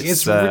 ridiculous. Like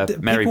it's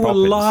Mary people were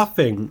Poppins.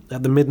 laughing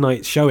at the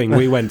midnight showing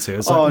we went to.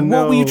 It's like, Oh,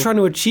 what were you no. trying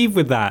to achieve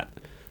with that?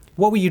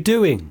 What were you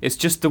doing? It's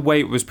just the way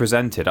it was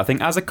presented. I think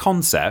as a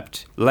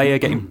concept, Leia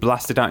getting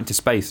blasted out into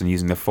space and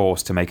using the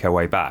Force to make her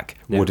way back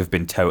would have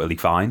been totally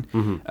fine.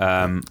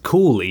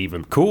 Cool,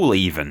 even. Cool,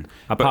 even.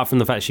 Apart from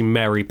the fact she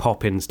Mary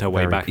Poppins her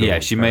way back. Yeah,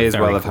 she may as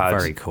well have cool, had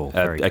very cool,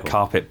 a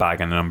carpet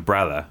bag and an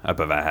umbrella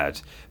above her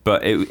head.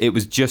 But it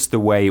was just the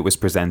way it was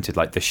presented,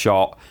 like the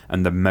shot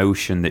and the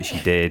motion that she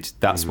did.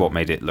 That's what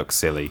made it look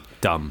silly.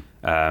 Dumb.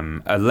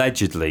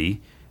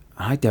 Allegedly,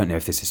 I don't know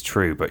if this is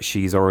true, but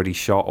she's already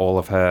shot all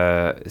of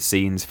her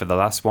scenes for the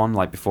last one,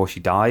 like before she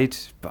died.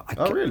 But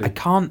really?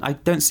 I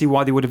don't see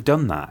why they would have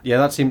done that. Yeah,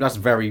 that's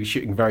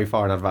shooting very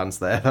far in advance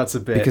there. That's a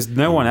bit... Because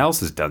no one else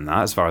has done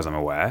that, as far as I'm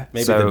aware.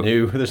 Maybe So- the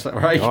new... There's like,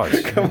 right,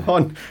 God. come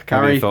on,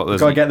 Carrie, thought there's-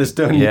 gotta get this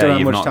done. You Yeah, don't have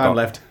you've much not time got-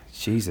 left.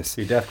 Jesus.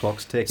 Your death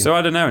clock's ticking. So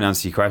I don't know in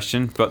answer to your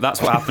question, but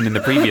that's what happened in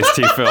the previous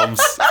two films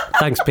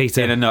Thanks,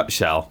 Peter. in a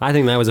nutshell. I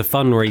think that was a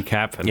fun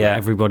recap, and Yeah.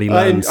 everybody I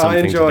learned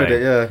something enjoyed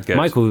today. it, yeah. Good.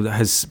 Michael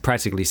has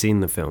practically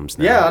seen the films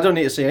now. Yeah, I don't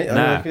need to see it.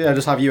 Nah. Yeah,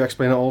 just have you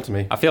explain it all to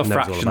me. I feel Knows all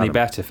about fractionally them.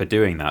 better for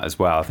doing that as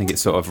well. I think it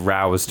sort of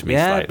roused me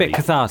Yeah, a slightly. bit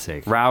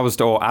cathartic.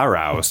 Roused or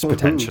aroused,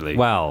 potentially.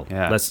 Well,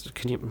 Yeah.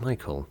 can you,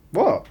 Michael,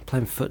 What?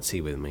 playing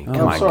footsie with me? Oh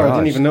I'm my sorry, I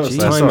didn't gosh. even notice that.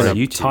 Jesus. time, Sorry. and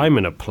You a, two. time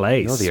and a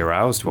place. You're the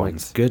aroused My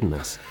ones.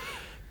 goodness.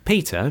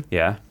 Peter,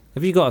 Yeah,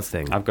 have you got a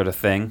thing? I've got a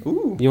thing.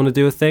 You want to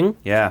do a thing?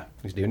 Yeah,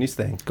 He's doing his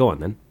thing. Go on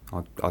then.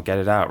 I'll get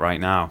it out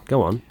right now.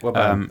 Go on. Well,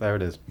 bam, there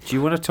it is. Do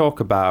you want to talk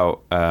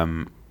about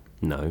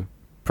No.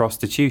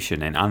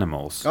 prostitution in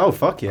animals? Oh,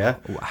 fuck yeah.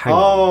 Hang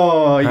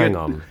oh, on. you Hang get-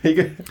 on. you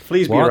get-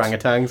 please be What?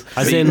 orangutans.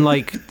 As in,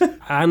 like,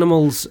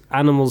 animals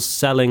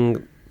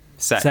selling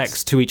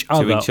sex to each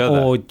other,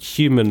 or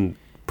human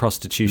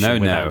prostitution No,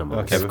 with no. animals.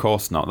 Okay. Of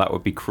course not. That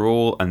would be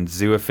cruel and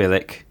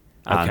zoophilic.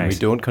 Okay. We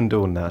don't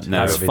condone that.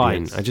 No, That's We're fine.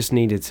 idiots. I just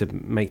needed to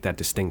make that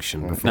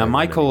distinction. Before Now, I went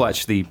Michael anywhere.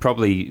 actually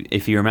probably,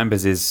 if he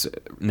remembers his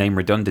name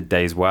redundant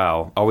days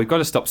well, we've got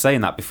to stop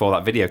saying that before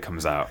that video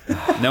comes out.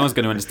 No one's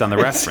going to understand the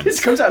This reference.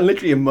 comes out in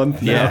literally a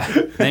month now.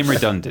 Yeah, name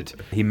redundant.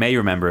 He may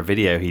remember a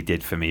video he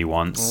did for me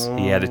once.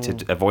 He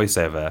edited a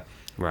voiceover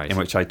Right. in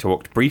which I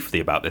talked briefly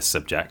about this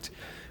subject.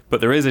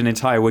 But there is an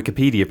entire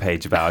Wikipedia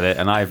page about it,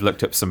 and I've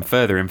looked up some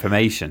further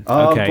information.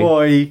 Oh Okay.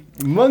 boy,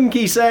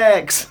 monkey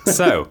sex.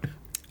 So,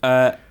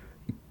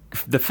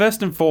 the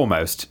first and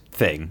foremost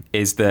thing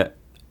is that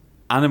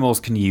animals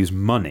can use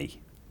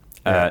money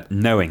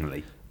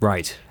knowingly.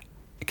 Right.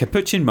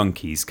 Capuchin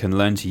monkeys can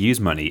learn to use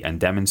money and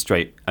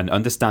demonstrate and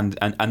understand,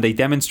 and they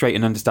demonstrate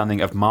an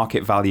understanding of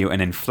market value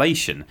and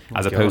inflation,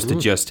 as opposed to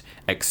just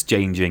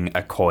exchanging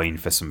a coin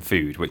for some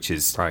food, which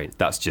is Right.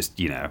 that's just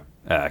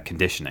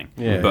conditioning.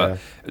 Yeah, But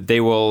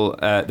they will.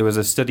 There was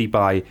a study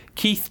by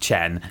Keith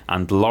Chen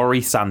and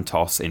Laurie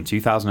Santos in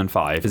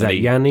 2005. Is that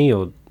Yanni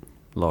or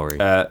Laurie?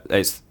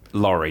 It's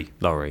Laurie.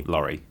 Laurie.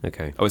 Laurie.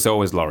 Okay. Oh, it's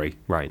always Laurie.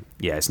 Right.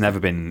 Yeah, it's never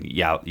been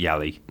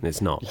Yali.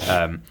 It's not.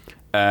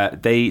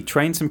 They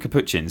trained some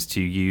Capuchins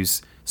to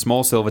use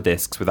small silver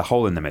discs with a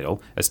hole in the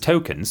middle as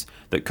tokens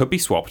that could be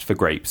swapped for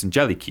grapes and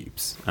jelly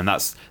cubes. And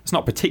that's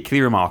not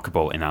particularly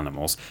remarkable in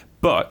animals,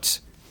 but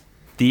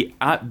the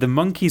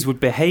monkeys would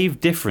behave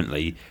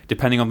differently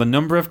depending on the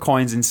number of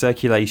coins in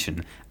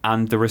circulation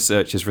and the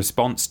researchers'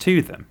 response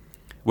to them,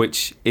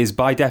 which is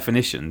by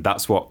definition,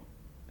 that's what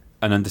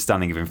an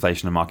understanding of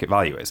inflation and market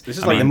value is. This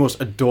is the most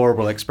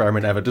adorable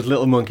experiment ever. Just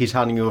little monkeys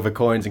handing over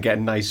coins and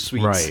getting nice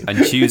sweets. Right.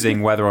 And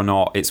choosing whether or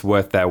not it's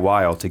worth their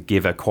while to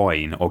give a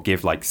coin or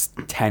give like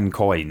 10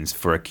 coins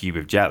for a cube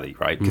of jelly,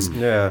 right? Because,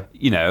 Yeah.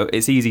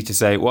 it's easy to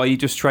say, well, you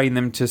just train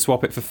them to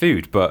swap it for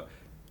food. But,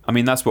 I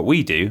mean, that's what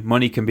we do.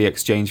 Money can be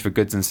exchanged for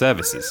goods and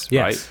services,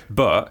 Yes. right?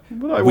 But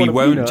I we want a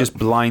won't peanut. just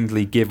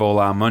blindly give all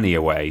our money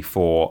away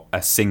for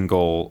a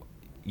single,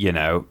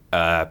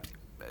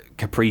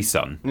 Capri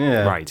Sun.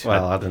 Yeah. Right.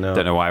 Well, I don't know.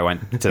 Don't know why I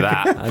went to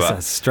that. That's but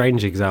a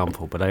strange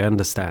example, but I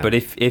understand. But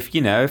if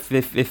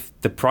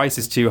the price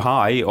is too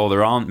high or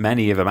there aren't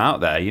many of them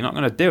out there, you're not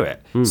going to do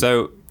it.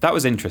 So that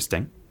was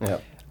interesting. Yeah.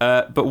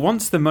 But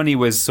once the money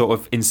was sort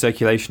of in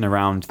circulation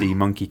around the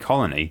monkey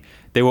colony,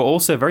 they were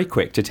also very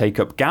quick to take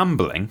up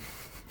gambling.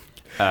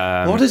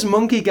 What does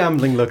monkey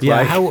gambling look yeah,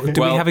 like? how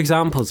do Well, we have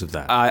examples of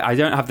that? I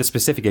don't have the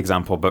specific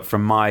example, but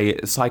from my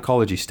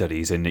psychology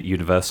studies in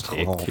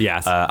university,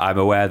 Yes. I'm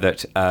aware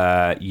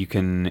that you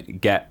can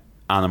get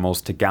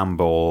animals to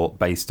gamble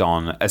based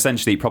on,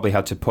 essentially, you probably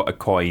had to put a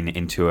coin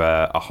into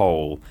a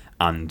hole,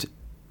 and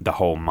the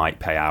hole might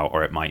pay out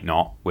or it might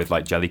not, with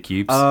like jelly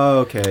cubes. Oh,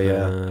 okay,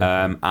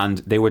 yeah. And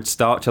they would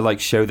start to like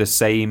show the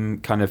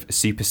same kind of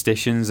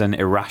superstitions and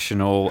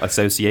irrational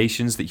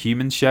associations that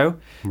humans show.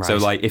 So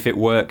Right. like if it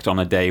worked on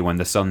a day when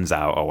the sun's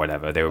out or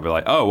whatever, they would be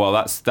like, oh well,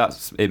 that's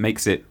it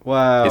makes it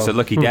Wow. it's a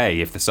lucky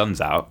day if the sun's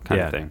out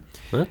kind of thing.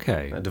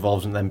 Okay. It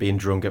devolves in them being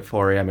drunk at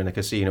 4 a.m. in a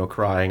casino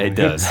crying. It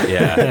does,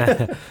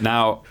 yeah.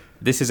 Now,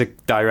 this is a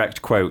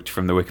direct quote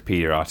from the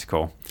Wikipedia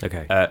article.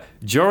 Okay.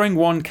 During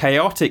one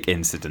chaotic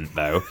incident,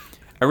 though,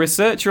 a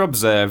researcher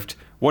observed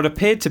what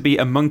appeared to be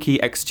a monkey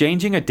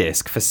exchanging a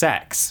disc for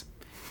sex.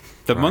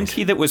 The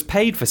monkey that was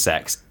paid for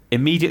sex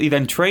immediately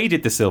then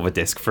traded the silver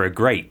disc for a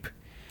grape.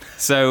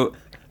 So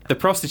the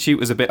prostitute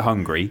was a bit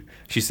hungry.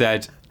 She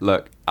said,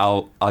 look,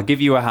 I'll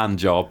give you a hand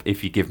job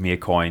if you give me a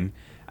coin.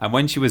 And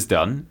when she was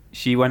done,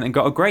 she went and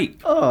got a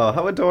grape, Oh,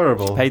 how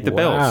adorable. paid the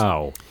bills.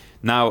 Wow.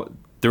 Now,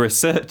 the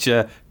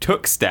researcher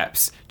took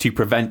steps to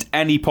prevent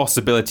any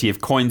possibility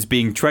of coins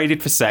being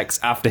traded for sex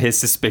after his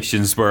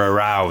suspicions were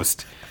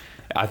aroused.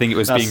 I think it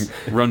was being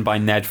run by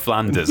Ned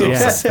Flanders or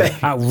Yes. something.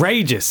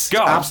 Outrageous.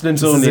 God.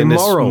 Abstinence This is only in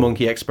this immoral.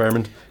 monkey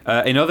experiment.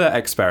 In other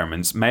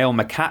experiments, male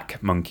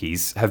macaque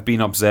monkeys have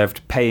been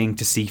observed paying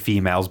to see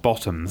females'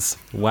 bottoms.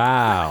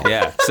 Wow.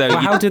 Yeah, so Well,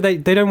 how do they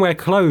don't wear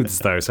clothes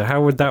though, so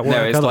how would that work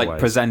no, it's otherwise? like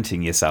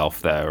presenting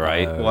yourself there,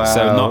 right? Wow.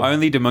 So not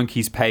only do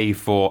monkeys pay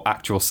for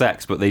actual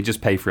sex, but they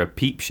just pay for a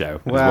peep show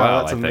as Wow, well,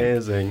 that's I think.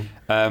 amazing.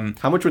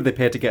 How much would they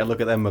pay to get a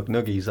look at them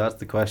McNuggies? That's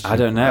the question. I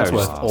don't know. That's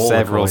worth all the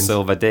Several coins.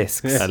 silver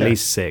discs. At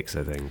least 6,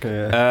 I think.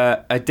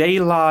 A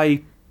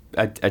Daily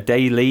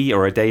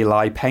or a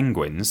Daily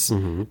penguins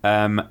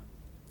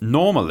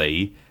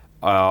normally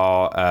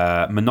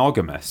are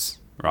monogamous,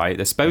 right?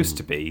 They're supposed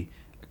to be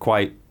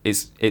quite.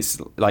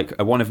 It's like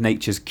one of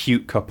nature's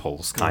cute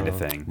couples kind of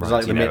thing. It's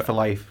like the mate for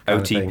life.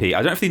 kind of OTP. thing. I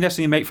don't know if they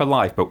necessarily mate for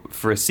life, but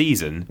for a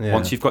season, Yeah.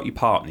 once you've got your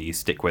partner, you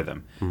stick with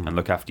them and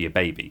look after your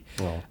baby.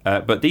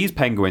 But these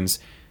penguins,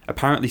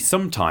 apparently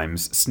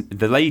sometimes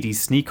the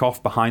ladies sneak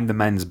off behind the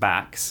men's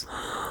backs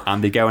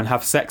and they go and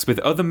have sex with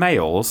other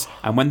males,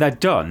 and when they're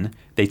done,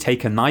 they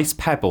take a nice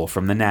pebble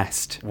from the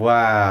nest.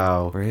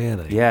 Wow.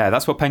 Really? Yeah,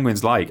 that's what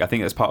penguins like. I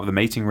think that's part of the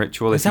mating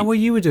ritual. Is that what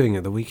you were doing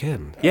at the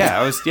weekend? Yeah,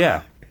 I was.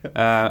 Yeah,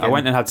 I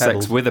went and had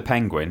pebbles. sex with a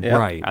penguin, Yeah.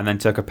 Right. and then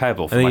took a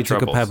pebble for And then my you took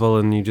troubles. a pebble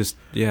and you just,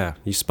 you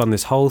spun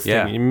this whole thing.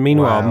 Yeah.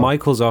 Meanwhile, Wow.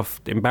 Michael's off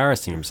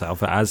embarrassing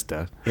himself at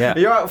Asda. Yeah,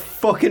 You're out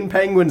fucking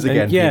penguins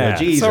again, yeah,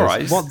 Peter. Jesus. it's all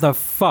right. What the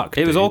fuck?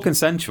 it was dude? all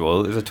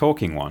consensual. It was a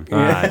talking one.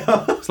 Right.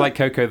 It's like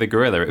Coco the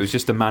gorilla. It was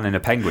just a man in a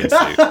penguin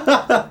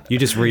suit. You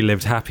just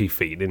relived Happy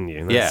Feet, didn't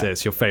you? That's Yeah. it.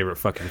 It's your favourite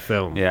fucking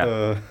film.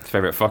 Yeah,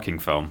 favorite fucking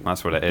film.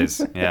 That's what it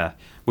is. Yeah,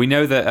 we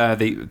know that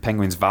the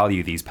penguins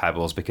value these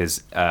pebbles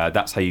because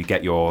that's how you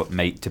get your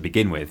mate to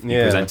begin with. You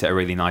Yeah. present it a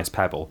really nice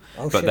pebble,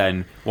 but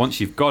then once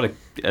you've got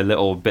a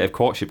little bit of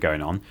courtship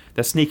going on,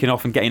 they're sneaking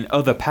off and getting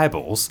other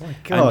pebbles and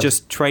God.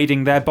 just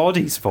trading their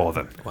bodies for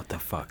them. What the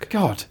fuck?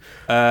 God.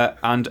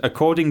 And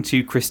according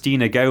to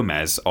Christina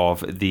Gomez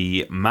of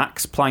the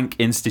Max Planck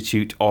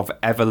Institute of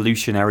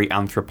Evolutionary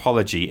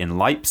Anthropology in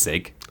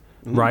Leipzig,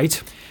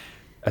 Right.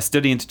 a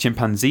study into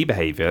chimpanzee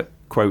behavior,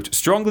 quote,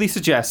 strongly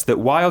suggests that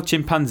wild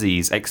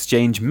chimpanzees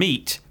exchange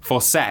meat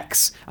for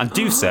sex and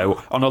do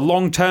so on a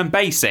long-term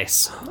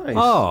basis. Nice.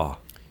 Oh.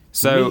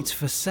 So, Meat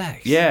for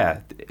sex. yeah,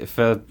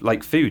 for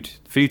like food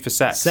for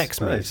sex. Sex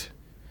meat. Nice.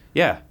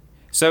 Yeah.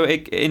 So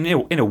in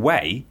a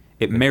way,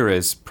 it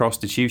mirrors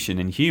prostitution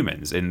in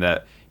humans in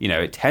that,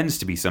 it tends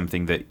to be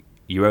something that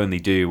you only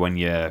do when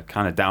you're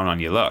kind of down on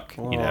your luck.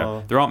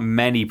 There aren't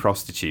many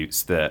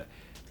prostitutes that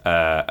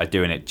are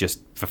doing it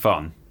just for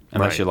fun,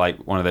 unless Right. you're like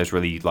one of those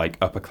really like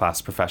upper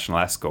class professional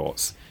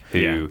escorts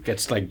who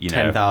Gets like you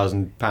know,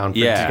 £10,000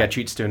 Yeah. to get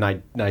treats to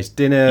a nice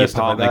dinner. your stuff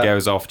like partner that.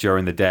 goes off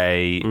during the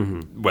day,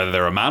 whether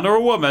they're a man or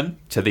a woman,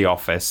 to the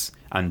office,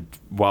 and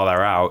while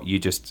they're out, you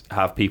just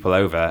have people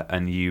over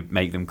and you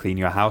make them clean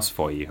your house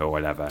for you or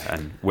whatever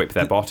and whip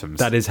their bottoms.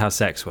 That is how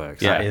sex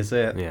works. Yeah. That is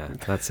it. Yeah,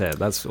 that's it.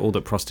 That's all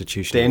that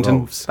prostitution Dainton,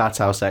 involves. that's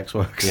how sex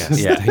works. Yes,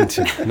 Yeah.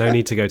 Dainton. No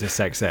need to go to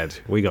sex ed.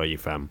 We got you,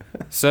 fam.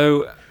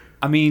 So,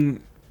 I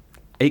mean,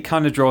 it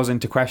kind of draws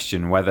into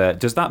question whether,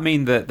 does that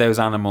mean that those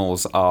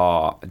animals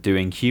are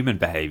doing human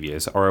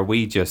behaviors, or are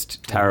we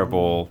just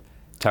terrible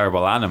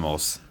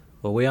animals?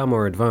 Well, we are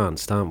more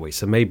advanced, aren't we?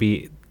 So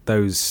maybe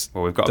those...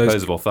 Well, we've got those-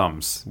 opposable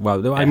thumbs.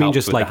 Well, I It mean helps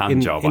just with the like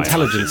hand job, I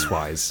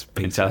intelligence-wise.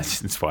 Peter.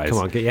 Intelligence-wise. Come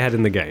on, get your head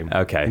in the game.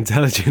 Okay.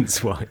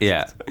 Intelligence-wise.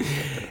 Yeah.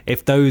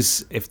 If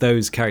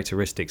those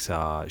characteristics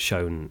are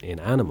shown in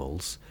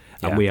animals,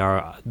 and Yeah. we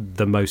are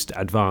the most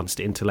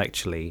advanced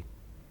intellectually,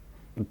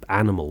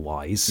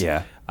 animal-wise,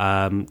 Yeah.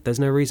 there's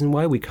no reason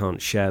why we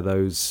can't share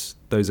those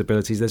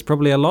abilities. There's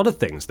probably a lot of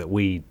things that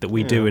we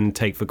do and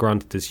take for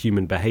granted as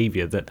human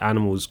behavior that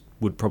animals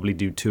would probably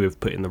do too if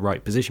put in the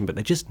right position, but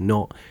they're just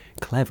not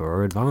clever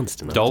or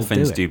advanced enough.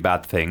 Dolphins to do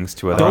bad things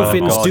to other Dolphins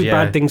animals. God, do yeah.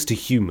 bad things to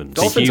humans.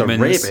 To Dolphins are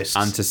humans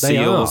rapists. and to They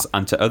seals are.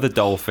 and to other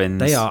dolphins.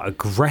 They are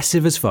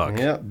aggressive as fuck.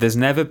 Yeah. There's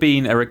never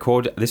been a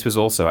record. This was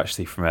also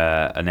actually from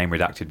a name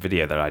redacted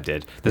video that I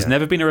did. There's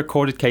never been a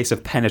recorded case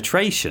of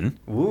penetration,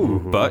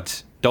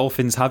 but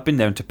dolphins have been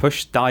known to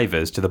push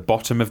divers to the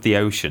bottom of the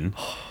ocean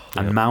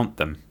and mount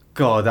them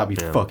God, that'd be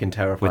fucking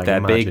terrifying. with their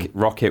imagine. big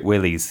rocket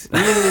willies.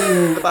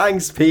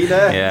 Thanks,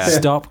 Peter. Yeah.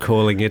 Stop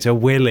calling it a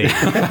willy.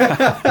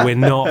 We're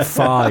not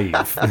 5.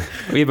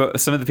 Yeah,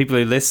 but some of the people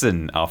who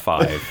listen are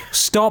 5.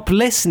 Stop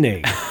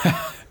listening.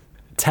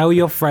 Tell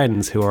your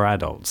friends who are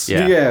adults.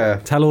 Yeah. Yeah.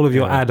 Tell all of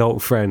your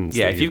adult friends.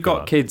 Yeah, that if you've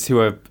got kids who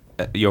are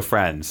your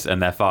friends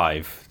and they're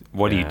 5,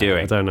 what are you I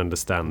doing? don't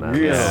understand that.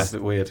 Yeah. Yeah. That's a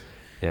bit weird.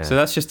 Yeah. So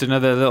that's just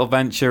another little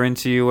venture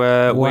into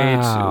Wow. weird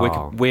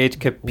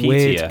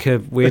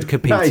Wikipedia. Weird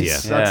Wikipedia.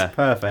 Nice. Yeah. That's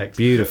perfect.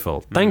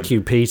 Beautiful. Thank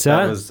you, Peter.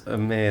 That was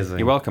amazing.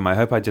 You're welcome. I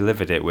hope I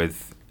delivered it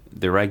with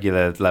the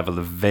regular level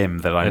of vim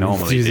that I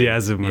normally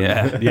Enthusiasm. do.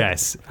 Yeah.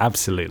 Yes,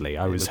 absolutely.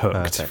 I was was hooked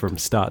perfect. from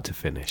start to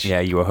finish.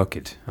 Yeah, you were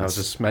hooked. I was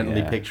just mentally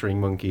Yeah. picturing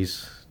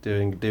monkeys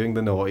doing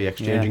the naughty,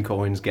 exchanging Yeah.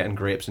 coins, getting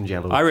grapes and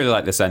jello. I really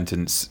like the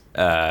sentence,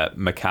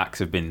 macaques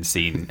have been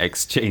seen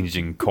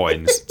exchanging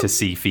coins to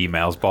see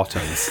females'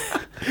 bottoms.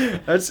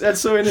 That's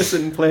so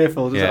innocent and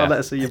playful. Just, Yeah. I'll let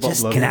us see your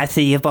bottom.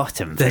 see your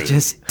bottom, They're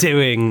just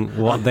doing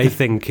what they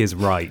think is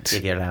right.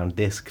 Big round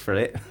disc for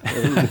it.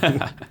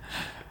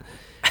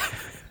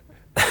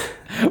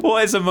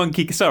 What is a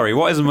monkey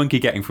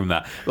getting from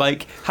that?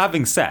 Like,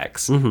 having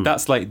sex,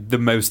 that's like the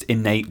most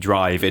innate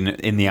drive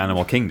in the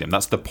animal kingdom.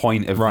 That's the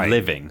point of Right.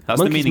 living. That's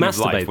Monkeys the meaning of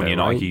life masturbate when though, you're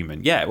not right?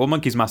 human. Yeah, well,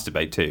 monkeys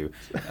masturbate too.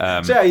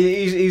 So yeah,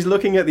 he's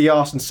looking at the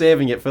arse and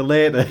saving it for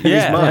later in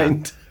Yeah. his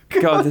mind.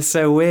 God, they're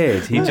so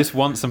weird. He just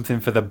wants something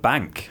for the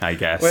bank, I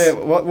guess. Wait,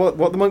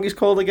 what the monkey's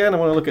called again? I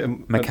want to look at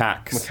him.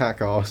 Macaques.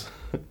 Macaque arse.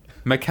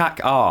 Macaque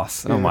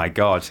arse. Oh my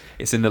God.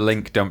 It's in the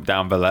link dump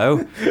down below.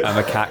 A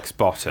macaque's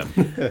bottom.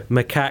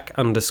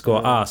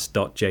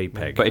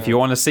 macaque_arse.jpg. But if you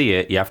want to see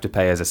it, you have to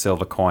pay as a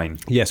silver coin.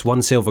 Yes,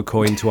 1 silver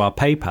coin to our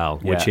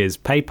PayPal, which Yeah. is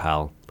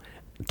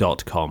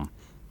paypal.com.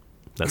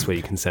 That's where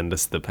you can send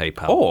us the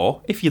PayPal.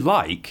 Or, if you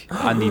like,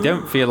 and you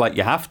don't feel like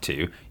you have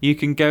to, you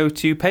can go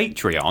to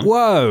Patreon.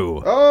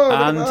 Whoa! Oh, look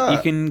at And that. you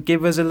can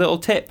give us a little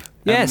tip.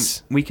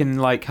 Yes. We can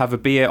like have a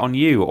beer on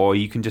you, or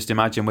you can just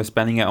imagine we're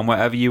spending it on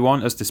whatever you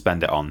want us to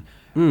spend it on.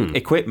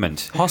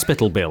 Equipment,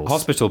 Hospital bills.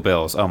 hospital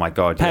bills. Oh my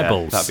God, yeah,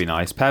 Pebbles. that'd be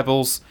nice.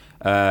 Pebbles,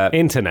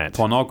 Internet.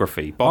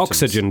 pornography, bottoms.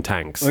 Oxygen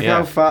tanks. Look Yeah.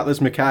 how fat this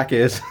macaque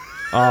is.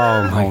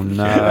 Oh my Oh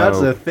no, That's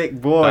a thick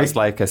boy. That's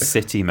like a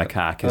city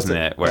macaque, isn't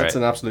it? Where That's it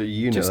an absolute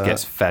unit. just that.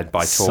 gets fed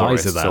by Size of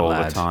tourists that all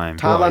lad. the time.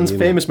 Thailand's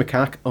What, you famous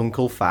macaque,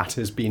 Uncle Fat,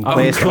 has been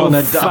placed Uncle on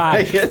a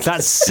Fat. diet.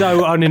 That's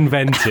so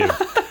uninventive.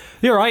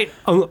 You're right,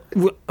 Uncle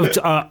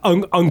Fat.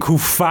 Uncle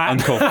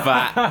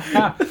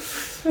Fat.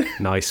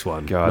 Nice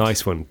one. God.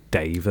 Nice one,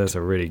 Dave. That's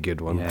a really good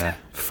one. Yeah.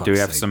 Fuck's Do we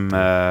have sake. some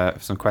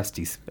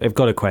questies? I've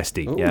got a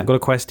questie. Yeah. I've got a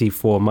questie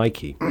for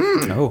Mikey.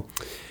 Oh.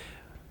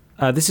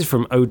 This is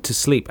from Ode to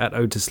Sleep at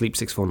Ode to Sleep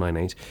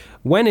 6498.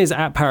 When is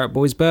at Parrot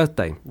Boy's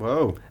birthday?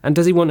 Whoa. And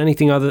does he want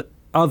anything other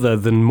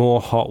than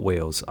more Hot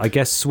Wheels? I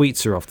guess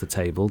sweets are off the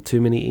table.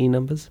 Too many E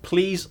numbers?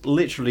 Please,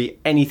 literally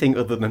anything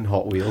other than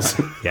Hot Wheels.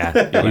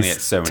 Yeah. only He's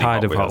get so many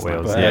tired Hot of Hot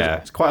Wheels Wheels. now. Yeah. Yeah.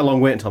 It's quite a long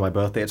wait until my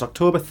birthday. It's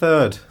October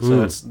 3rd,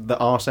 so it's the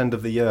arse end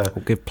of the year.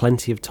 We'll give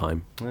plenty of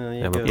time. There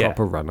you Have go. a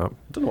proper run up. I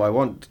don't know what I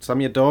want.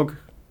 Sam, your dog?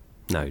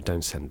 No,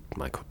 don't send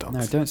Michael dogs.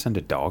 No, don't send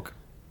a dog.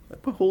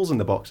 Put holes in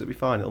the box. It'll be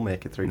fine. It'll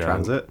make it through No.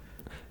 transit.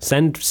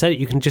 Send.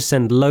 You can just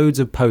send loads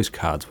of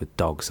postcards with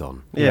dogs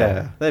on.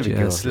 Yeah, there we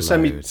go. just Just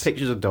send me loads.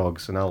 pictures of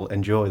dogs and I'll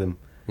enjoy them.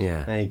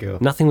 Yeah. There you go.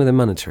 Nothing with a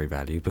monetary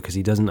value because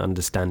he doesn't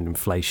understand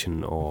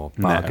inflation or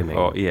bargaining.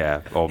 No, or,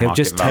 yeah, or He'll market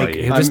just take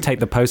value. he'll just take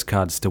the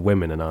postcards to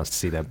women and ask to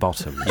see their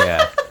bottom.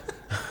 Yeah.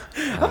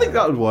 I think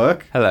that would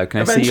work. Hello,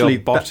 can I see Eventually,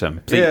 your bottom?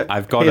 that- Please, yeah,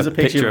 I've got here's a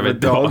picture of a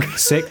dog.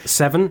 6,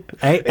 7,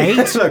 8,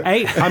 8, Look.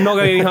 8. I'm not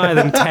going any higher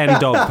than 10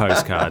 dog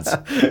postcards.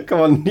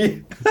 Come on.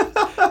 You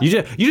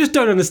just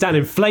don't understand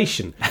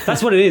inflation.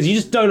 That's what it is. You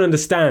just don't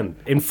understand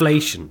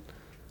inflation.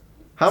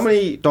 How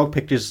many dog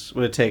pictures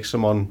would it take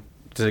someone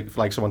to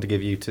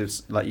give you to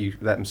let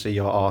them see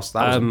your arse?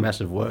 That was a mess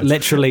of words.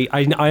 Literally,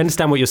 I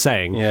understand what you're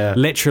saying. Yeah.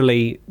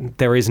 Literally,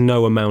 there is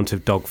no amount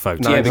of dog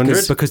photos.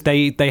 900? because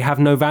they have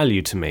no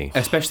value to me.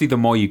 Especially the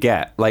more you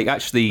get. Like,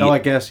 actually... Oh, I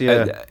guess,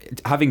 yeah.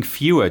 Having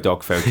fewer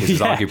dog photos is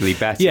arguably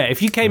better. Yeah,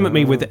 if you came at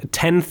me with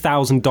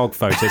 10,000 dog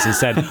photos and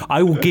said,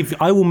 I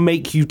will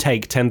make you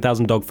take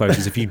 10,000 dog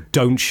photos if you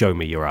don't show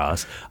me your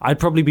ass, I'd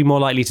probably be more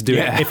likely to do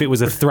it if it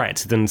was a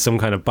threat than some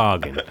kind of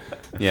bargain.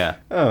 Yeah.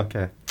 Oh,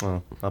 okay.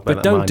 Well, I'll bear But that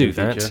in don't mind do in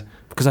that, future.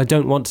 because I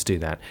don't want to do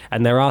that.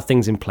 And there are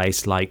things in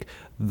place like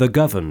the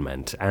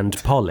government and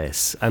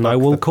police, and I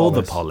will the call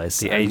the police. police.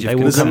 The and age of they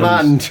will There's a come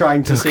and- man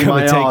trying to see come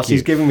my and take arse. you.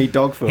 He's giving me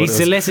dog photos. He's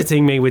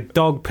soliciting me with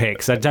dog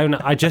pics.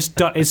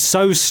 It's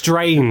so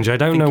strange. I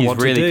don't I think know he's what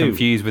to really do.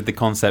 confused with the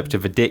concept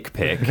of a dick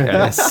pic.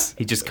 And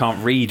he just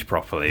can't read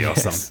properly or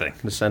something.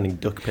 They're sending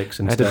duck pics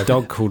I had instead. a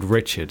dog called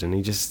Richard, and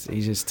he just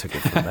took it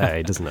from there.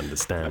 He doesn't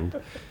understand.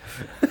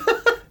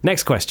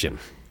 Next question.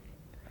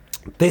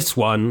 This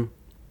one,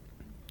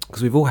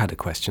 because we've all had a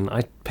question,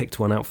 I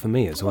picked one out for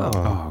me as well.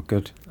 Oh,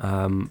 good.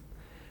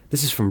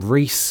 This is from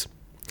Reese,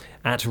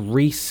 at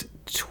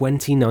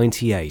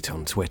Reese2098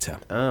 on Twitter.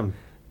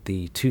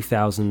 The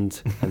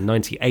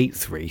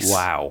 2098th Reese.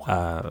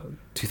 Wow.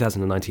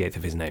 2098th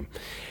of his name.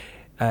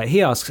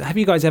 He asks, have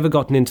you guys ever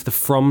gotten into the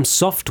From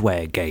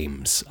Software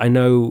games? I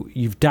know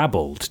you've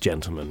dabbled,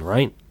 gentlemen,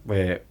 right?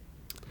 Wait,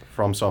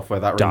 From Software,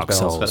 that Dark rings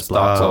bells. Souls, That's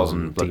Dark Souls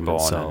and and Demon Bloodborne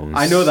Souls. and-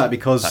 I know that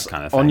because That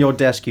kind of on thing. your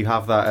desk you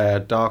have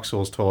that Dark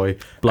Souls toy.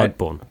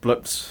 Bloodborne.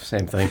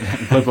 Same thing.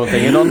 Bloodborne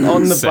thing. And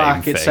on the Same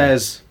back it thing.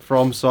 says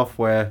From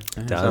Software. It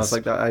So does. it's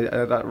like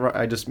that.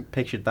 I just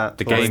pictured that.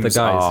 The toy. the games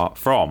guys? are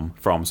from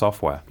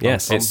Software.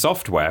 Yes. It's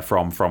software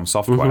from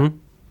Software. Mhm.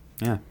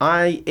 Yeah.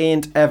 I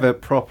ain't ever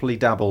properly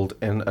dabbled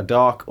in a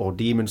Dark or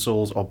Demon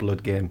Souls or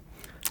Blood game.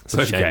 It's a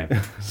Good shame. game.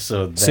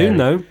 So Soon,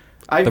 there. though.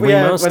 When The it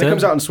remaster.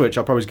 comes out on Switch,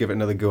 I'll probably give it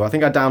another go. I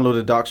think I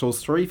downloaded Dark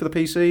Souls 3 for the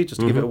PC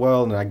just to give it a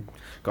whirl, and I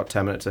got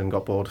 10 minutes in and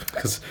got bored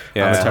because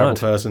I'm Yeah. a terrible Hard.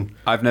 person.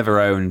 I've never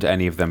owned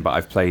any of them, but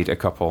I've played a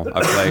couple.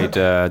 I've played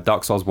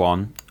Dark Souls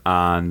 1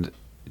 and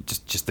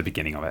just the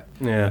beginning of it.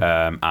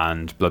 Yeah.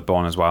 And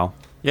Bloodborne as well.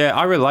 Yeah,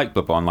 I really like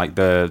Bloodborne. Like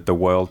the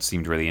world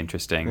seemed really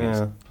interesting.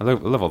 Yeah. I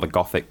love all the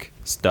gothic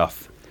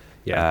stuff.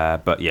 Yeah.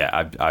 But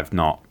yeah, I've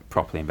not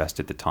properly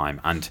invested the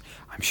time, and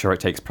I'm sure it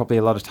takes probably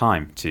a lot of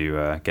time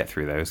to get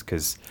through those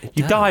because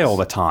you die does. all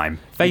the time. You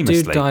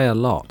Famously, do die a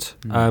lot.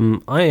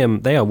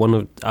 They are one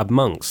of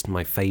amongst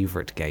my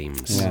favourite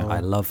games. Yeah. I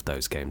love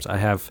those games. I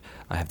have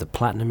the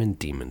Platinum in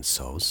Demon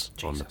Souls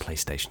on the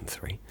PlayStation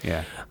 3.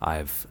 Yeah.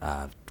 I've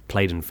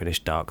played and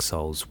finished Dark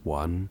Souls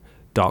 1,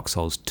 Dark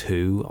Souls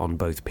 2 on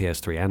both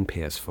PS3 and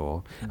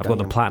PS4. I've got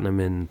the Platinum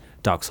in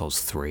Dark Souls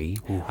 3.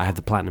 I have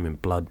the Platinum in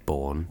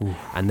Bloodborne.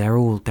 And they're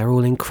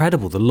all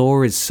incredible. The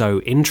lore is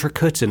so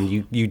intricate, and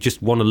you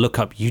just want to look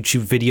up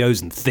YouTube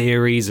videos and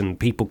theories and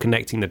people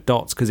connecting the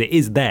dots because it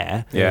is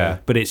there. Yeah.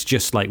 But it's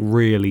just like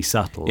really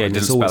subtle. Yeah, it and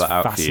it's doesn't spell always it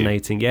out for you.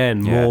 fascinating. Yeah,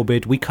 and Yeah.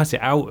 morbid. We cut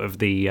it out of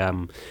the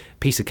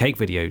piece of cake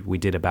video we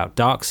did about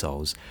Dark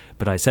Souls,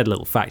 but I said a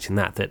little fact in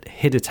that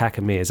Hidetaka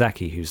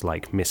Miyazaki, who's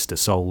like Mr.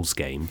 Souls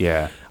game,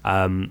 Yeah.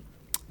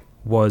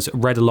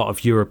 read a lot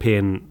of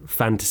European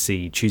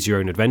fantasy choose your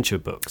own adventure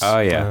books. Oh,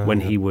 yeah.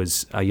 When he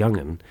was a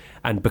young'un,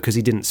 and because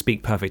he didn't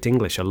speak perfect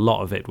English, a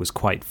lot of it was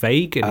quite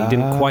vague, and he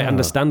didn't quite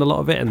understand a lot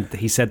of it. And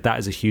he said that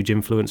is a huge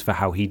influence for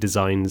how he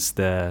designs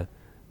the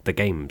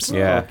games.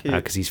 Yeah.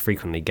 Because he's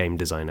frequently game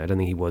designer. I don't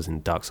think he was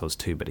in Dark Souls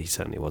 2, but he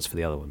certainly was for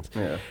the other ones.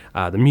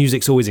 Yeah. The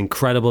music's always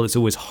incredible. It's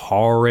always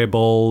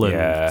horrible and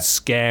Yeah.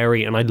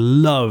 scary. And I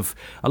love,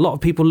 a lot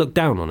of people look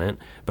down on it,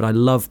 but I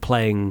love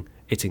playing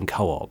it in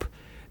co-op.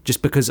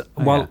 Just because,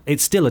 while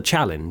it's still a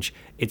challenge,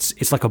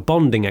 it's like a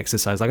bonding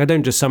exercise. Like, I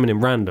don't just summon in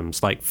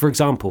randoms. Like, for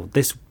example,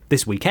 this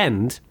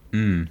weekend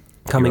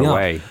coming You're up,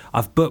 away.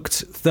 I've booked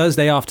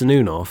Thursday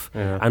afternoon off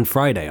and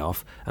Friday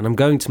off, and I'm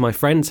going to my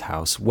friend's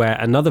house where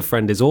another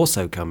friend is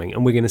also coming,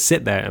 and we're going to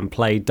sit there and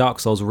play Dark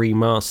Souls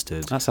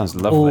Remastered. That sounds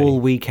lovely. All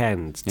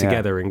weekend Yeah.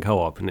 together in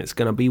co-op, and it's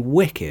going to be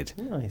wicked.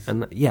 Nice.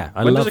 And yeah,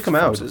 I When love does it come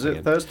From out? Is Software it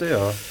games. Thursday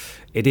or?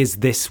 It is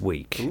this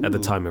week at the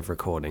time of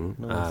recording.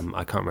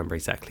 I can't remember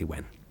exactly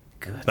when.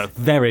 But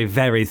very,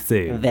 very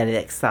soon. Very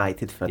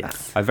excited for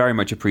Yes. I very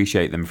much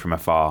appreciate them from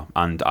afar,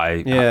 and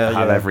I Yeah,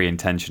 have yeah. every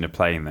intention of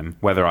playing them.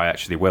 Whether I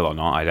actually will or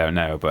not, I don't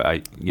know.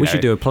 But We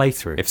should do a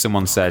playthrough. If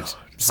someone said, How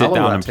sit long will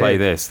down that and play take?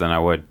 this, then I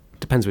would.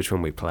 Depends which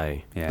one we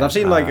play. Yeah. I've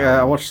seen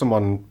I watched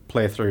someone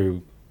play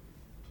through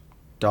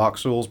Dark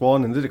Souls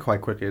 1 and did it quite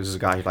quickly. There's a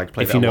guy who played If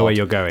that you a know lot. where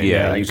you're going,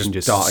 Yeah, you he's can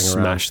just just darting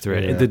around. smash through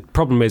it. Yeah. The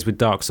problem is with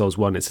Dark Souls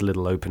 1, it's a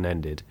little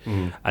open-ended.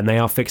 And they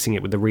are fixing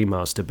it with the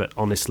remaster, but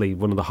honestly,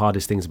 one of the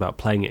hardest things about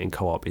playing it in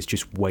co-op is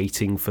just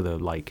waiting for the,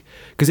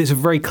 because it's a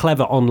very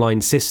clever online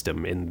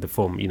system in the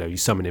form, you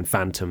summon in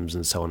phantoms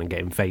and so on and get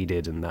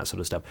invaded and that sort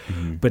of stuff.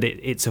 But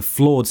it's a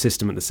flawed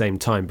system at the same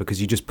time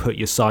because you just put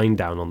your sign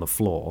down on the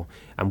floor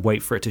and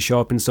wait for it to show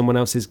up in someone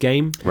else's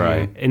game.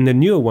 Right. In the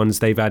newer ones,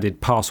 they've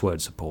added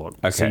password support.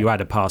 So Okay. you add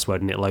a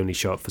password and it'll only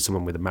show up for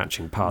someone with a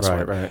matching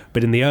password. Right.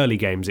 But in the early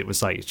games, it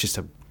was like it's just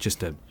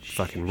a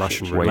fucking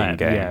Russian roulette.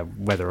 game. Yeah,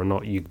 whether or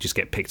not you just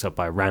get picked up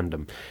by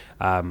random.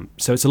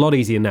 So it's a lot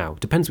easier now.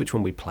 Depends which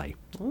one we play.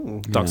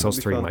 Dark Souls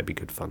 3 fun. might be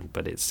good fun,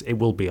 but it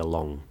will be a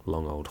long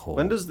old haul.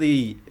 When does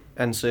the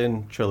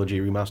Insane Trilogy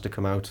remaster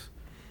come out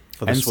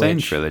for the Insane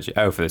Switch? Trilogy.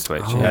 Oh, for the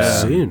Switch. Oh, yeah.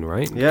 soon,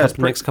 right? Yeah, it's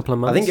Next couple of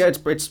months. I think it's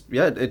probably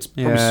sooner pretty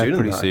than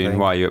that, I soon. think.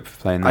 Why are you up for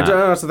playing I that? don't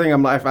know. That's the thing.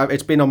 I'm like,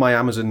 it's been on my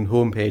Amazon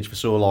homepage for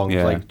so long. Yeah.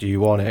 It's like, do you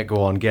want it?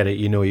 Go on, get it.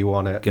 You know you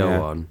want it. Go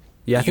Yeah. on.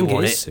 Yeah, I You think it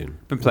want is it? soon.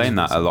 Been playing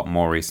that a lot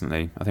more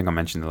recently. I think I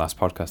mentioned in the last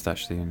podcast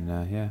actually, and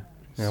yeah.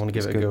 Yeah, I want to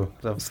give it's it a good.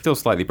 go. It's still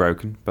slightly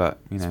broken, but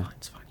you know.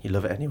 It's fine. You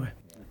love it anyway.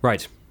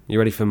 Right, you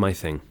ready for my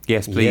thing?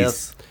 Yes, please.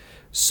 Yes.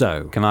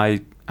 So, Can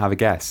I have a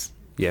guess?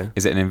 yeah,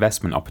 Is it an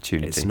investment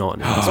opportunity? it's not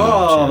an investment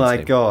Oh my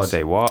opportunity. god.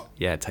 Say what?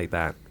 Yeah, take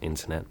that,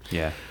 internet.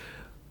 Yeah.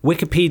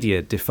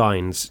 Wikipedia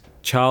defines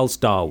Charles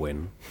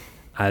Darwin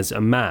as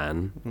a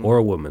man or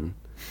a woman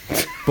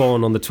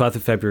born on the 12th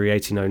of February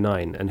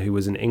 1809 and who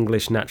was an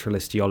English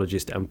naturalist,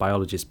 geologist and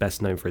biologist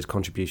best known for his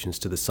contributions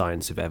to the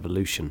science of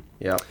evolution.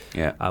 Yeah.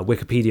 Yeah.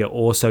 Wikipedia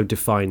also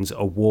defines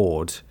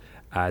award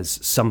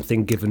as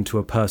something given to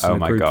a person Oh or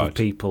my group God. of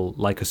people,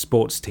 like a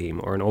sports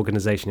team or an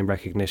organisation in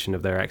recognition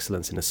of their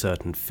excellence in a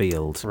certain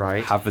field.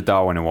 Right. Have the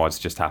Darwin Awards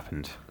just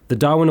happened? The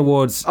Darwin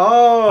Awards are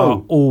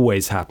Oh.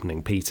 always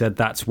happening, Peter.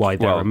 That's why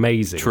they're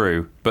amazing.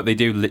 True, but they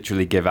do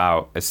literally give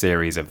out a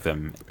series of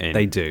them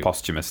They do.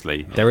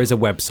 posthumously. There is a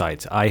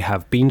website. I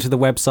have been to the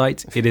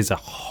website. It is a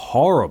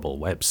horrible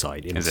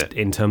website Is it?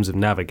 in terms of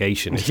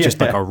navigation. It's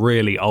just like a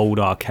really old,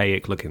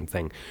 archaic looking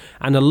thing.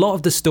 And a lot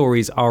of the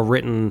stories are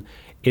written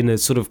in a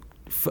sort of...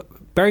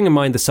 bearing in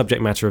mind the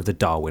subject matter of the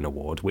Darwin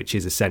Award, which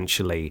is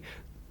essentially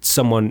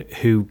someone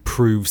who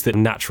proves that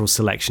natural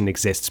selection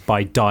exists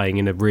by dying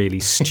in a really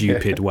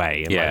stupid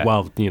way. And Yeah. like,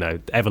 well, you know,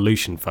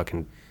 evolution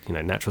fucking... You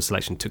know, natural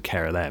selection took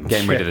care of them.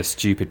 Getting rid of the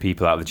stupid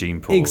people out of the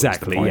gene pool. is the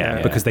Exactly, point,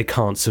 yeah, because they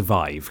can't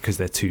survive because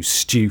they're too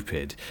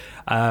stupid.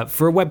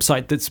 For a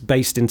website that's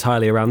based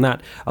entirely around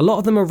that, a lot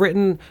of them are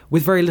written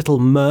with very little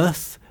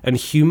mirth and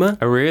humour.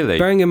 Oh, really?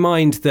 Bearing in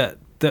mind that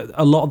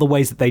a lot of the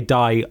ways that they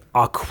die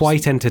are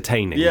quite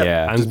entertaining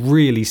Yeah. and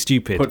really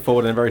stupid. Put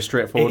forward in a very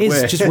straightforward It way.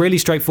 is just really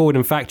straightforward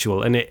and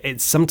factual, and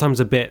it's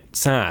sometimes a bit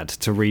sad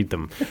to read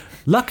them.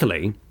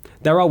 Luckily,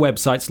 there are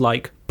websites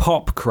like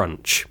Pop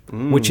Crunch,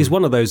 which is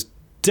one of those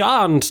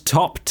darned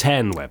top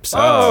 10 websites.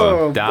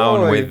 Oh,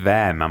 down boy. with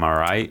them, am I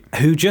right?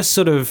 Who just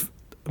sort of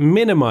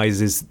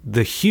minimizes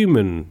the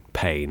human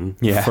pain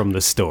Yeah. from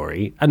the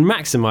story and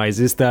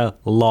maximizes the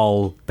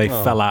lol they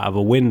fell out of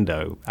a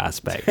window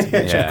aspect, which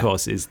Yeah. of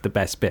course is the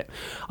best bit.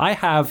 I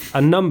have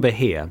a number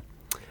here,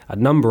 a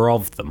number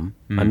of them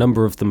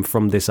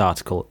from this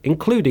article,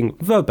 including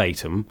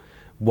verbatim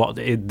what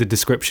the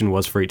description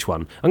was for each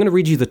one. I'm going to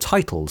read you the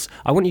titles.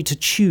 I want you to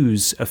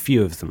choose a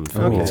few of them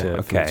for me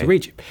to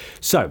read you.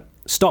 So,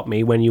 stop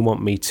me when you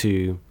want me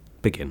to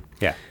begin.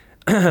 Yeah.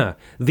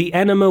 The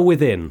Enema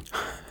Within.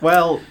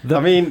 Well, I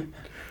mean,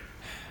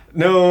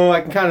 no, I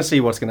can kind of see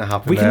what's going to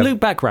happen. We can there. loop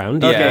back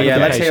round. Okay, yeah,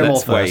 let's okay, hear them all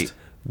let's wait. first.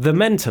 The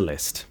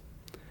Mentalist.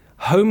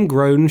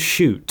 Homegrown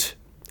Shoot.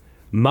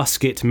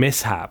 Musket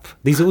Mishap.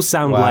 These all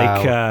sound Wow.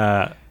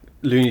 like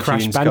Looney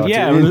Crash Tunes Bandicoot.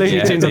 Yeah, cartoon. Looney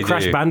Yeah, Tunes or they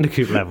Crash do.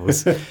 Bandicoot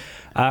levels.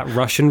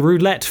 Russian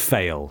Roulette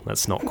Fail.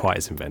 That's not quite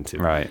as inventive.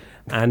 Right.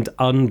 And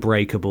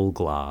Unbreakable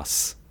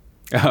Glass.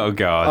 Oh,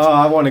 God. Oh,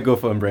 I want to go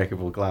for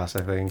Unbreakable Glass,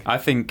 I think. I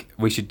think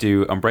we should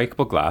do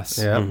Unbreakable Glass.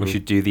 Yeah. We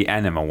should do the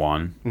Enema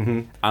one.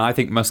 And I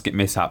think Musket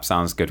Mishap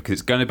sounds good because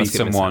it's going to be Musket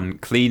someone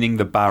cleaning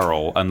the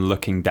barrel and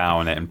looking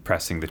down it and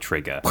pressing the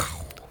trigger.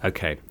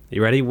 Okay,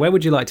 you ready? Where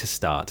would you like to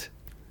start?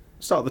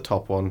 Start with the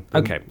top one.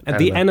 Okay, at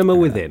the Enema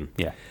Within.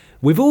 Yeah.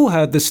 We've all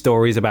heard the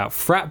stories about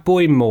frat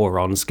boy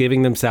morons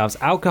giving themselves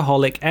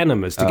alcoholic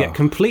enemas to get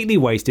completely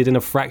wasted in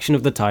a fraction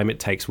of the time it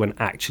takes when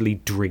actually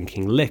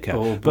drinking liquor.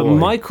 Oh, But boy.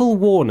 Michael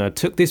Warner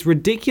took this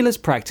ridiculous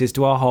practice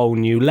to a whole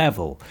new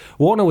level.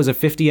 Warner was a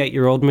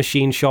 58-year-old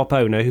machine shop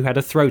owner who had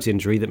a throat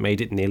injury that made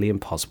it nearly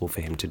impossible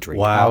for him to drink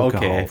Wow,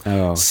 alcohol. okay.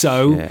 Oh,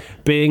 So, shit.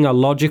 being a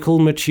logical,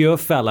 mature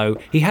fellow,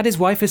 he had his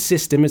wife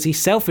assist him as he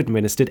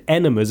self-administered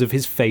enemas of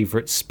his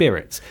favourite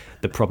spirits.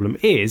 The problem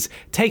is,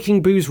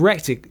 taking booze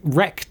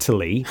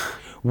rectally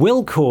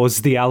will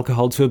cause the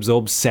alcohol to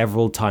absorb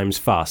several times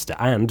faster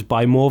and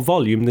by more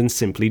volume than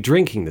simply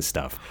drinking the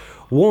stuff.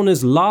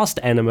 Warner's last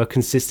enema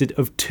consisted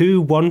of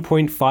 2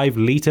 1.5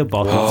 litre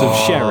bottles of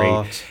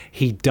sherry.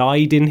 He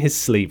died in his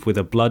sleep with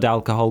a blood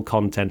alcohol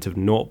content of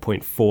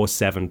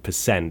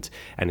 0.47%,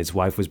 and his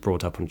wife was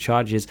brought up on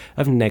charges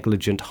of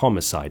negligent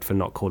homicide for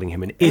not calling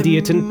him an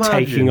idiot and Imagine.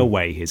 taking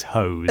away his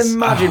hose.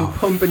 Imagine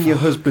pumping your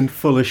husband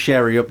full of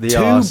sherry up the 2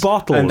 arse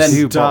bottles. and then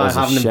 2 die, bottles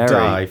of having him sherry.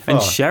 die. And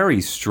Fuck.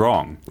 sherry's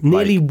strong.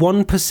 Nearly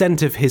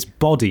 1% of his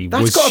body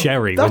was gotta-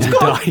 sherry that's when he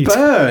gotta died.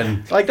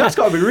 burn. Like, that's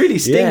got to be really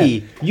stingy.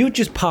 Yeah. You'd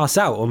just pass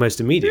out almost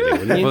immediately,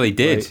 wouldn't you? Well, he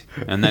did.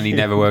 And then he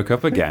never woke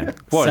up again.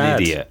 What Sad.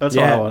 an idiot. That's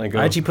why I want to go.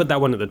 I actually put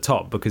that one at the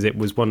top because it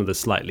was one of the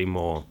slightly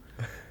more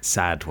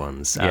sad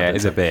ones. Yeah, it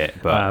is a bit,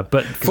 but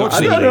but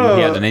fortunately I don't know.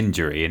 he had an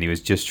injury and he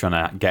was just trying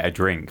to get a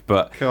drink.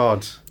 But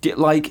God.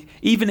 like,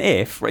 even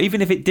if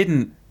it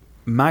didn't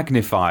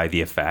magnify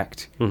the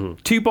effect,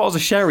 2 bottles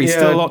of sherry is Yeah.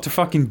 still a lot to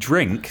fucking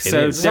drink.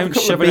 So is. Have a don't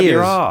couple shove of it up your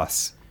beers.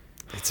 arse.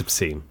 it's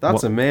obscene.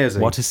 That's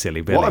amazing. What a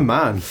silly Billy. What a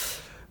man.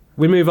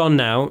 We move on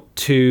now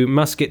to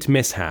musket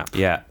mishap.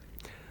 Yeah.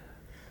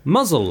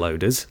 Muzzle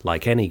loaders,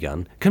 like any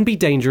gun, can be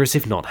dangerous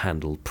if not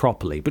handled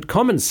properly, but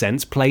common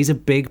sense plays a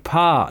big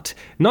part.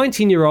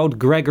 19-year-old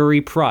Gregory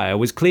Pryor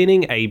was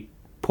cleaning a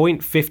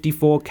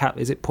 .54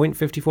 is it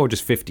 .54 or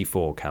just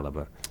 54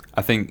 caliber?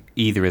 I think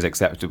either is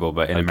acceptable,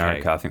 but in Okay.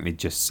 America, I think they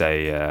just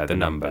say the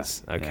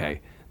Numbers. number.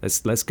 Okay.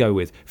 Let's go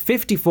with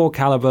 54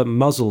 caliber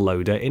muzzle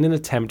loader in an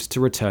attempt to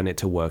return it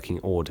to working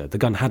order. The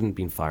gun hadn't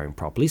been firing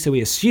properly, so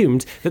he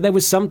assumed that there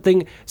was some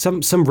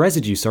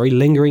residue,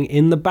 lingering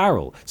in the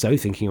barrel. So,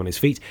 thinking on his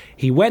feet,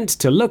 he went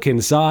to look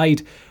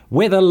inside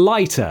with a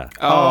lighter.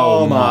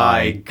 Oh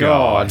my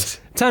God.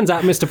 Turns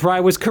out Mr.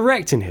 Pryor was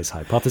correct in his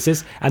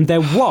hypothesis, and there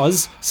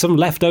was some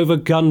leftover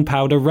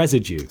gunpowder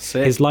residue.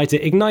 Sick. His lighter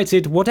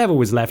ignited whatever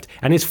was left,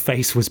 and his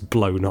face was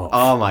blown off.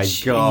 Oh my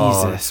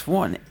God. Jesus,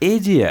 what an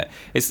idiot!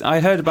 I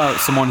heard about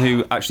someone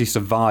who actually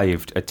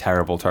survived a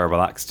terrible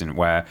accident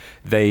where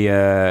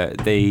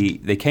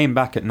they came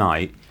back at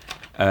night,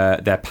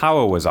 their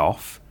power was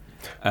off,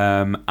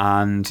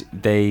 and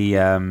they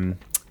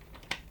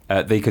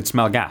could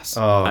smell gas.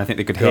 Oh, I think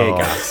they could hear God.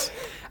 gas.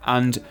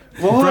 And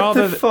What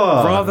the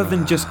fuck? rather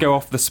than just go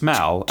off the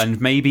smell and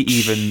maybe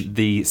even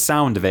the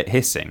sound of it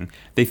hissing,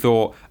 they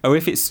thought, oh,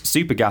 if it's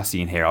super gassy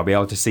in here, I'll be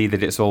able to see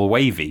that it's all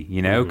wavy,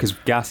 because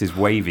gas is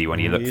wavy when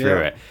you look through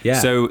it. Yeah.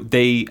 So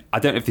I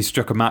don't know if they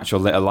struck a match or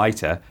lit a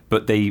lighter,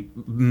 but they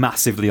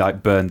massively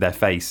burned their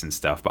face and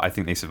stuff, but I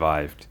think they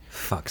survived.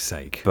 Fuck's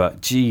sake.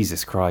 But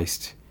Jesus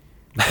Christ.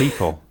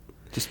 People.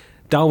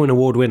 Darwin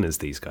Award winners,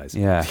 these guys.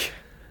 Yeah.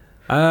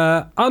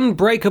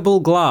 Unbreakable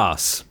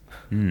glass.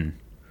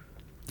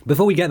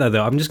 Before we get there,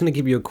 though, I'm just going to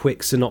give you a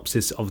quick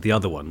synopsis of the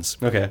other ones.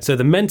 Okay. So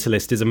the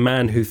Mentalist is a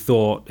man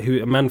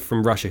a man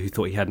from Russia who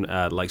thought he had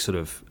a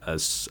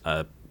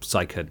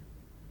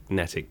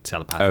psychonetic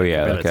telepathic Oh,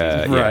 yeah,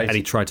 abilities. Right. And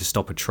he tried to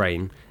stop a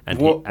train,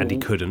 and he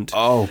couldn't.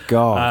 Oh,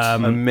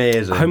 God.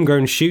 Amazing.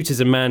 Homegrown Shoot is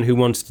a man who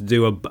wanted to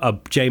do a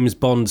James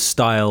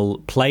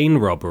Bond-style plane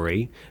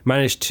robbery.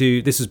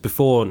 This was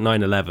before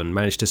 9/11,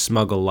 managed to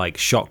smuggle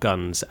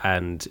shotguns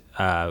and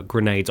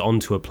grenades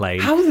onto a plane.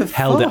 How the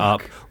held it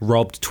fuck? up,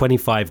 robbed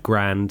 25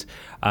 grand,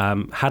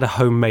 had a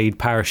homemade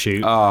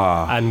parachute,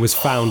 and was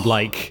found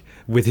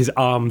with his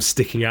arm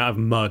sticking out of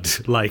mud,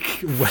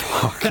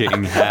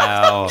 Fucking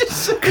hell.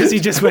 because he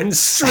just went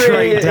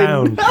straight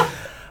down.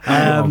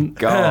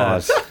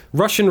 God.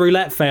 Russian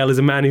roulette fail is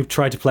a man who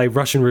tried to play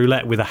Russian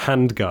roulette with a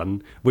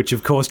handgun, which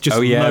of course just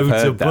Oh, yeah, I've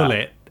loads a heard that.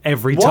 bullet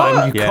every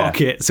time you Yeah.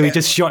 cock it. So he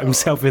just shot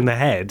himself in the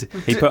head.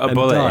 He put a and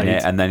bullet died. in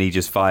it and then he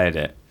just fired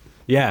it.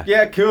 Yeah.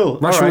 Yeah, cool.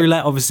 Russian All right.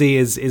 roulette obviously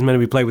is meant to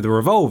be played with a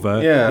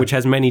revolver, Yeah. which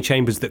has many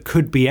chambers that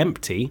could be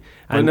empty,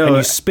 and, no, and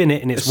you spin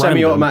it and A it's random.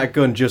 semi-automatic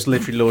gun just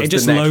literally loads It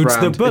just the next loads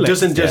the round. bullets. It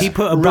doesn't just He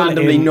put a bullet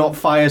randomly in- not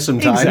fire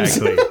sometimes.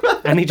 Exactly.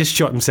 And he just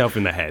shot himself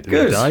in the head and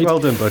Good. he died. Well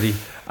done, buddy.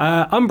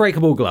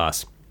 Unbreakable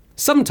glass.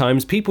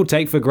 Sometimes people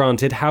take for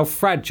granted how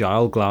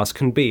fragile glass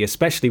can be,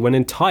 especially when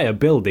entire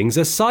buildings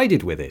are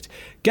sided with it.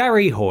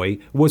 Gary Hoy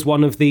was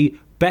one of the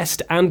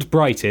best and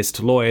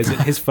brightest lawyers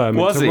at his firm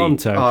in Was he?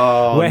 Toronto,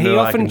 Oh, where he no,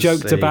 I often can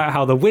joked see. about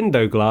how the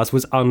window glass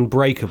was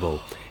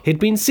unbreakable. He'd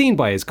been seen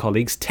by his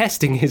colleagues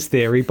testing his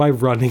theory by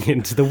running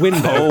into the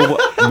window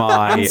Oh,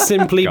 my and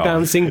simply God.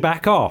 bouncing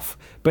back off.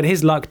 But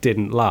his luck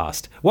didn't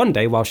last. One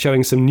day, while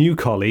showing some new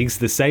colleagues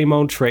the same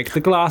old trick,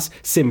 the glass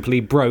simply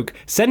broke,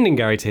 sending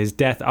Gary to his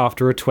death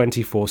after a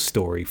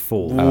 24-story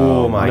fall.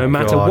 Oh my No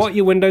matter God. what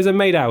your windows are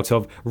made out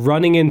of,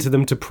 running into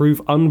them to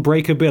prove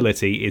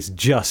unbreakability is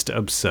just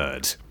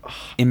absurd.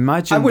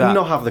 Imagine I would that.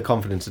 not have the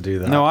confidence to do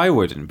that. No, I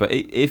wouldn't. But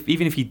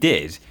even if he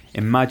did,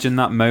 imagine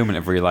that moment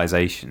of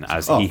realization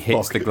as Oh, he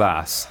hits fuck. the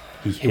glass.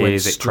 He went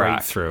hears it straight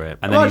crack through it.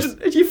 and then he's,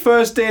 Imagine it's your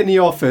first day in the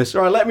office.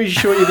 All right, let me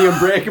show you the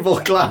unbreakable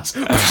glass.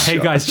 Hey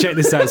guys, check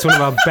this out. It's one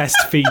of our best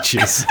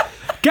features.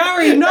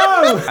 Gary,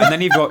 no! and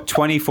then you've got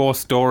 24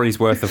 stories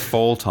worth of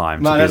fall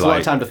time. Man, to be that's a lot of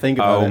like, time to think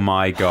about Oh it."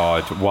 my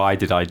God, why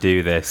did I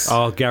do this?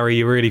 Oh, Gary,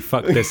 you really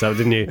fucked this up,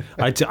 didn't you?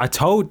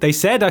 They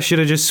said I should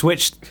have just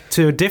switched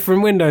to a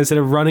different window instead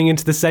of running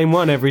into the same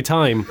one every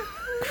time.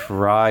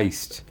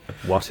 Christ.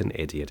 What an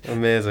idiot.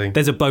 Amazing.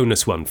 There's a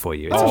bonus one for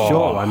you. It's a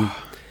short one.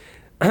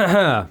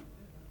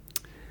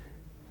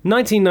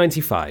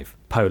 1995,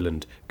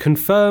 Poland.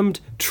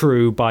 Confirmed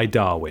true by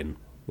Darwin,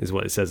 is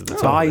what it says at the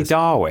top. By of this.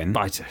 Darwin?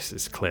 But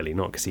it's clearly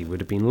not, because he would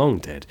have been long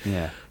dead.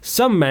 Yeah.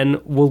 Some men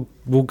will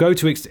go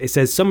to, it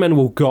says, some men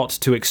will got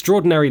to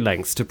extraordinary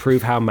lengths to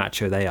prove how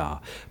macho they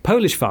are.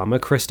 Polish farmer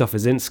Krzysztof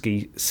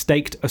Ozynski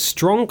staked a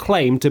strong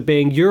claim to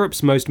being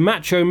Europe's most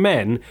macho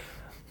man,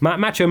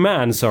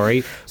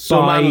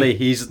 So manly,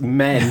 he's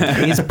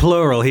men. He's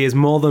plural, he is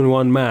more than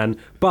one man,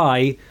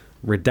 by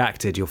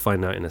Redacted, you'll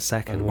find out in a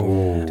second.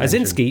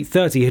 Azinski,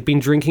 30, had been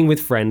drinking with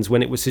friends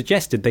when it was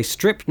suggested they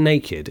strip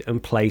naked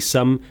and play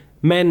some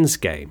men's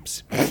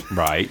games.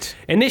 Right.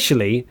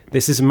 Initially,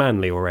 this is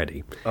manly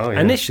already. Oh, yeah.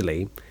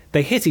 Initially,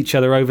 they hit each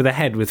other over the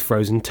head with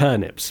frozen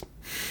turnips.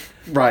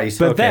 Right.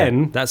 But okay.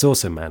 then, that's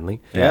also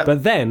manly. Yeah.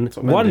 But then,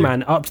 what men one do.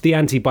 man upped the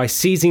ante by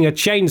seizing a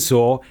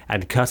chainsaw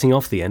and cutting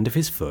off the end of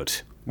his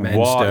foot. Men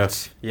What?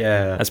 stuff.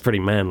 Yeah. That's pretty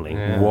manly.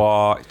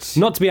 What?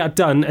 Not to be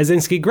outdone,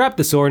 Azinski grabbed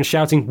the saw and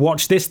shouting,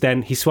 "Watch this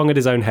then," he swung at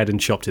his own head and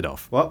chopped it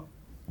off. What?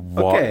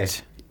 What Okay.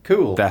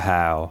 Cool. the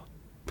hell?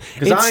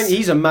 Because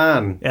he's a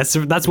man. That's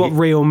what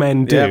real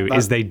men do, Yeah,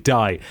 is they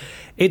die.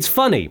 "It's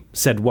funny,"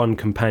 said one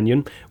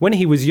companion. "When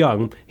he was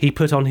young, he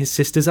put on his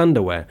sister's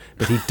underwear,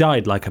 but he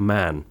died like a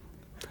man."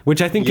 Which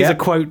I think is a Yep.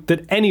 quote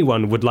that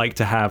anyone would like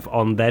to have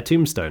on their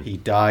tombstone. He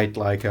died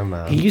like a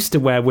man. He used to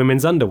wear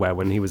women's underwear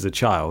when he was a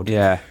child.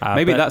 Yeah.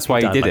 Maybe but that's why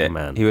he died did like a it.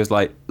 man. He was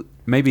like,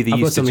 maybe they I've got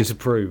used to something just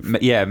to prove.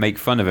 make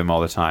fun of him all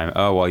the time.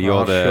 Oh well,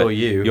 I'll show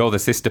you. you're the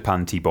sister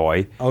panty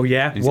boy, Oh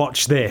yeah,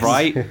 watch this.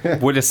 right?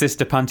 Would a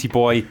sister panty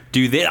boy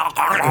do this?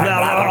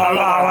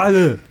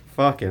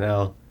 Fucking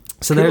hell.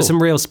 So there are Cool.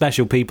 some real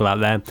special people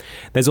out there.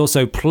 There's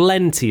also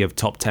plenty of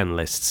top 10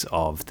 lists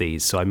of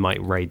these, so I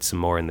might raid some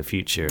more in the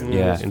future and,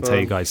 Yeah. and tell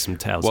you guys some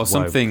tales Well, of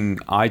woe. something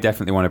I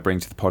definitely want to bring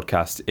to the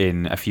podcast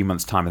in a few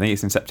months' time, I think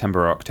it's in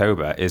September or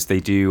October, is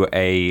they do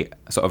a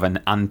sort of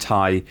an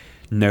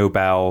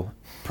anti-Nobel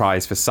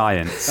Prize for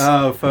Science.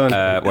 Oh, fun.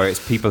 Where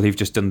it's people who've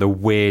just done the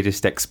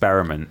weirdest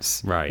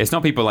experiments. Right. It's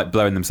not people like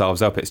blowing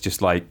themselves up. It's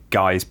just like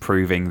guys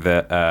proving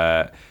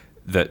that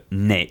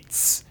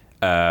nits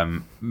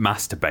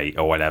masturbate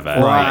or whatever.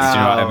 Wow. Do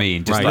you know what I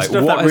mean? Just Right. like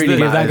Stuff what that is really the-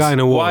 matters. That guy an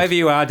award. why have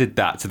you added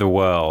that to the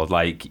world?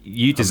 Like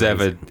you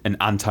deserve an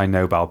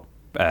anti-Nobel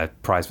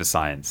Prize for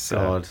Science. So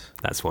God.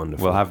 That's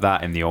wonderful. we'll have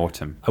that in the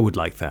autumn. I would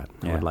like that.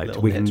 I Yeah. would like to.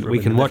 Little We nits can we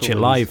rubbing can the watch it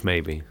little live ones.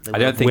 maybe. I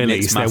don't think Willies,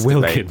 nits they're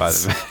masturbate, by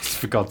Wilkins. the way.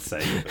 For God's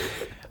sake.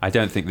 I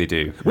don't think they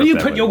do. Will you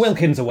Rub put their your willies.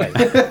 Wilkins away?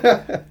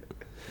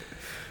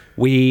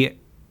 We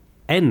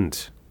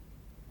end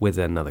with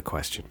another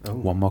question.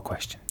 One more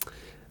question.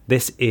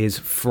 This is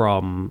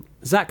from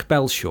Zach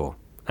Belshaw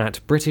at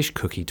British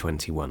Cookie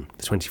 21,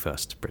 the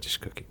 21st British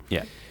Cookie.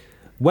 Yeah.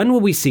 When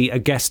will we see a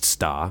guest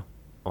star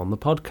on the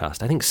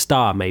podcast? I think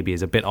star maybe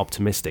is a bit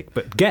optimistic,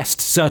 but guest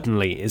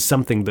certainly is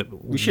something that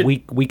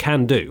we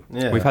can do.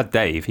 Yeah. We've had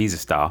Dave. He's a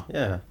star.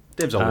 Yeah.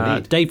 Dave's all we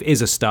need. Dave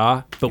is a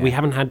star, but we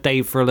haven't had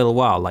Dave for a little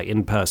while, like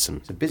in person.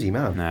 He's a busy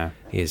man. No.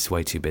 He is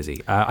way too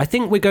busy. I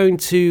think we're going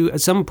to,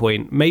 at some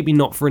point, maybe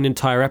not for an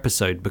entire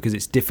episode, because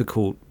it's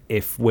difficult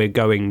if we're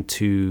going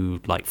to,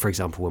 like, for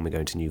example, when we're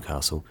going to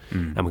Newcastle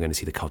and we're going to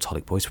see the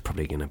Cultaholic Boys, we're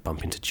probably going to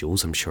bump into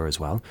Jules, I'm sure, as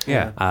well.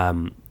 Yeah.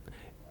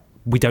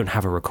 We don't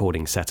have a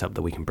recording setup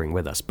that we can bring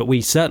with us, but we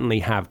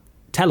certainly have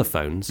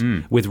telephones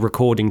with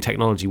recording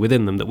technology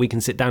within them that we can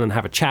sit down and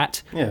have a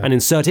chat and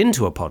insert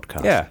into a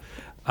podcast.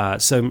 Yeah.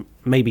 So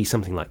maybe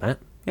something like that.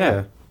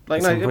 Yeah. Like,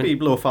 At some no, it'll point.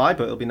 be lo-fi,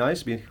 but it'll be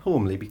nice. It'll be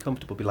homely, be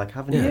comfortable, be like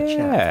having a chat.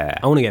 Yeah.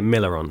 I want to get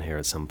Miller on here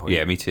at some point.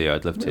 Yeah, me too.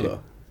 I'd love to.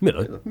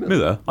 Miller?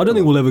 Miller. I don't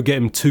think we'll ever get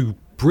him to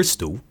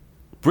Bristol.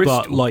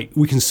 Bristol. But, like,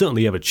 we can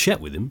certainly have a chat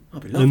with him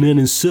and then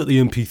insert the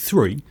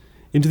MP3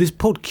 into this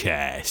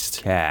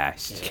podcast.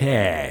 Cast.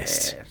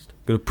 Cast.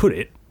 Gonna put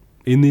it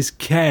in this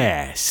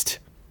cast.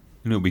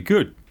 And it'll be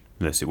good.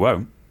 Unless it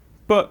won't.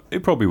 But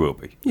it probably will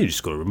be. You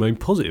just gotta remain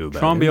positive about it.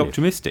 Try and be haven't you?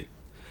 optimistic.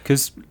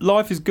 Because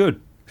life is good.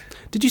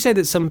 Did you say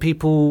that some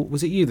people,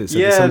 was it you that said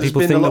Yeah, that some there's people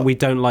been think a that lot- we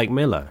don't like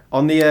Miller?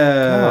 On the,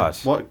 God.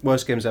 what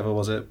Worst Games Ever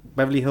was it?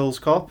 Beverly Hills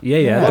Cop? Yeah, A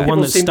lot the of one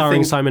people that's seem to starring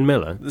think- Simon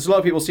Miller. There's a lot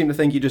of people seem to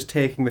think you're just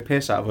taking the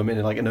piss out of him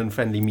in like an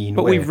unfriendly, mean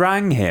But way. we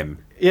rang him.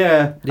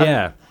 Yeah.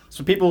 Yeah.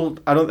 So people,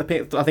 I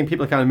think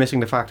people are kind of missing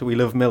the fact that we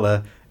love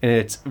Miller, and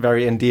it's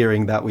very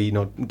endearing that we,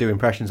 do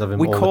impressions of him.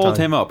 We all called the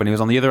time. him up and he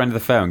was on the other end of the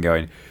phone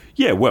going,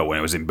 yeah, well, when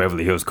I was in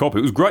Beverly Hills Cop,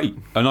 it was great.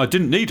 And I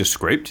didn't need a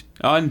script.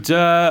 And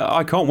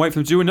I can't wait for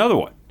them to do another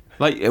one.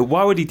 Like,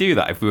 why would he do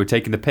that if we were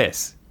taking the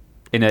piss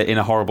in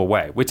a horrible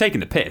way? We're taking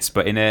the piss,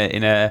 but in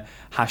a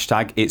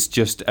hashtag, it's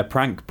just a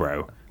prank,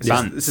 bro.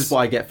 This is what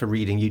I get for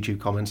reading YouTube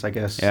comments, I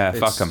guess. Yeah,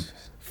 fuck 'em.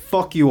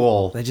 Fuck you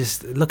all. They're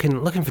just looking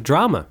for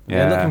drama.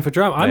 Yeah, They're looking for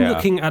drama. I'm they are.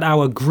 looking at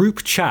our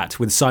group chat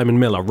with Simon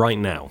Miller right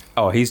now.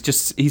 Oh, he's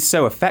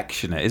so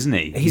affectionate, isn't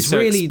he? He's so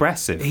really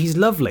expressive. He's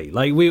lovely.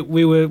 Like we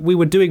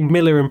were doing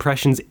Miller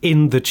impressions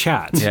in the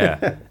chat.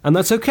 Yeah. And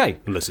that's okay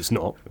unless it's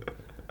not.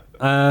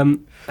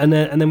 And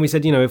then we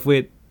said,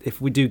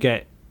 if we do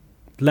get,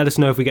 let us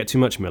know if we get too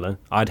much Miller.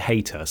 I'd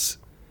hate us.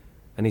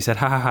 And he said,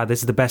 ha ha ha, this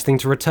is the best thing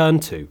to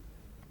return to.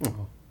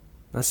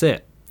 That's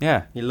it.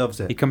 Yeah. He loves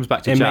it. He comes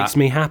back to It chat, makes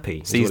me happy.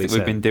 is sees what he that we've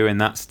said. been doing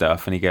that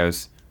stuff, and he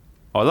goes,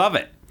 I love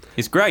it.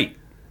 It's great.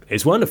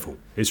 It's wonderful.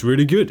 It's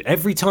really good.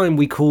 Every time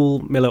we call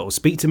Miller or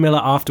speak to Miller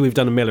after we've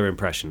done a Miller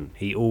impression,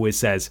 he always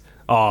says,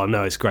 "Oh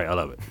no, it's great. I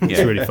love it. It's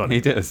really funny."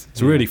 He does.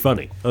 It's really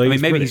funny. I mean,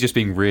 maybe he's just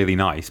being really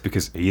nice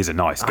because he is a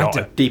nice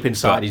guy. Deep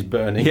inside, he's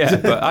burning. Yeah,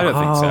 but I don't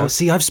think so.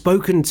 See, I've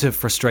spoken to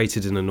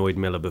frustrated and annoyed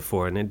Miller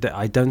before, and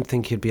I don't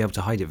think he'd be able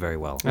to hide it very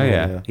well. Oh,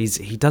 yeah.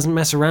 He doesn't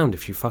mess around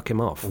if you fuck him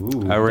off. Ooh.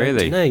 Oh,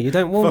 really? No, you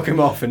don't want Fuck him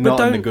off and but not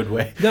in a don't- good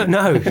way.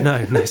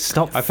 No.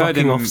 Stop I've heard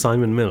fucking him- off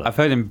Simon Miller. I've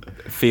heard him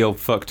feel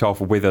fucked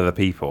off with other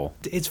people.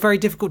 It's very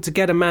difficult to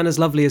get a man as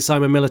lovely as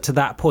Simon Miller to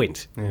that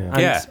point. And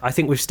Yeah. I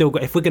think we've still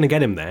got. If we're going to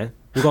get him there,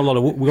 we've got a lot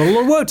of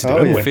work to do. Oh,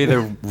 haven't yeah. we? Fear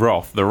the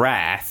wrath The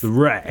wrath.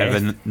 of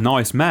a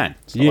nice man.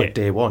 It's not like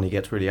day one, he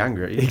gets really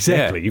angry at you.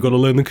 Exactly. Yeah. You've got to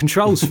learn the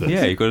controls first.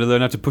 Yeah, you've got to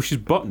learn how to push his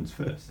buttons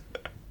first.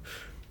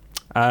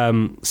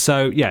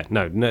 So yeah,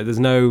 no, there's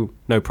no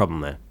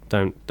problem there.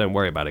 Don't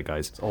worry about it,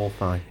 guys. It's all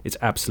fine. It's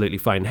absolutely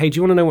fine. Hey, do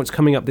you want to know what's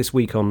coming up this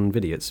week on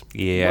Vidiots?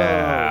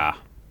 Yeah.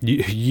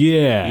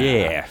 Yeah.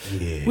 Yeah.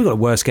 We've got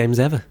worst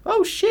games ever.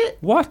 Oh, shit.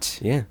 What?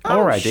 Yeah.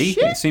 Already?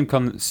 shit. It soon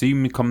comes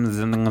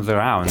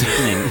around,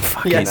 doesn't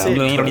it? Yes, it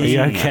Are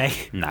you okay?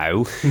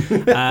 No.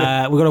 We've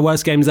got our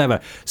worst games ever.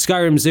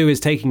 Skyrim Zoo is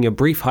taking a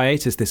brief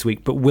hiatus this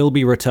week, but will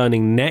be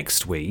returning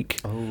next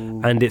week.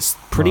 And it's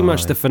pretty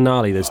much the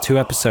finale. There's 2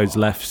 episodes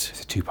left.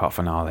 It's a 2-part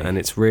finale. And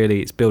it's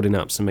building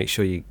up, so make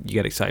sure you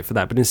get excited for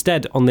that. But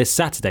instead, on this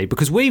Saturday,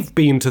 because we've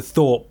been to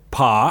Thorpe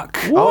Park.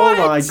 Oh,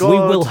 my God. We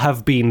will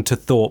have been to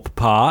Thorpe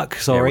Park, Yeah,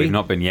 sorry. we've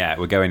not been yet.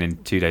 We're going in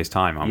 2 days'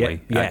 time, aren't Yeah,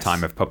 we? yes. At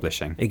time of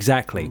publishing.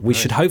 Exactly. We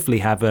should hopefully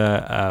have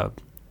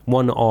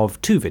one of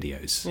 2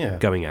 videos Yeah.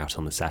 going out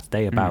on the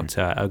Saturday about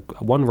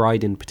one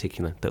ride in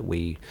particular that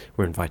we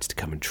were invited to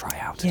come and try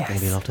out. It's going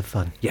to be a lot of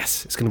fun.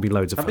 Yes, it's going to be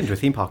loads of I've fun. been to a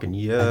theme park in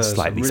years. And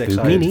slightly I'm really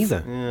spooky. Me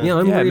excited. neither. Yeah,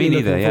 I'm Yeah, really me looking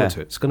neither, forward yeah. to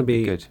it. It's going to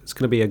be Good. It's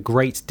going to be a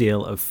great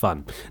deal of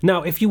fun.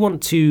 Now, if you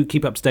want to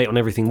keep up to date on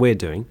everything we're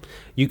doing,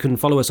 you can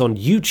follow us on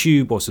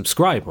YouTube or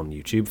subscribe on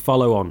YouTube,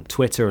 follow on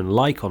Twitter and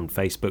like on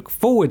Facebook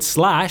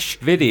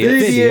 /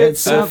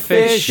 Vidiots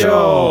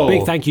Official.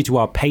 Big thank you to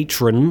our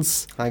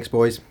patrons Thanks,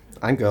 boys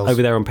and girls.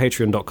 over there on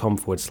patreon.com /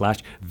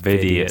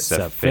 Vidiots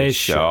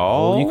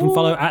Official. You can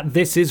follow at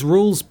This Is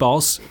Rules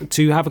Boss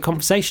to have a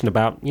conversation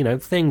about,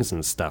 things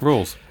and stuff.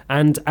 Rules.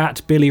 And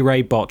at Billy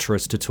Ray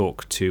Botterus to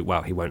talk to,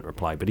 well, he won't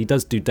reply, but he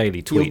does do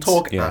daily tweets. He'll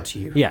talk Yeah. at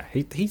you. Yeah,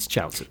 he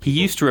shouts at He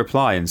used to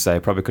reply and say,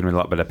 probably could have been a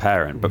lot better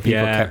parent, but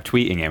people Yeah. kept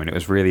tweeting him and it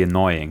was really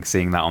annoying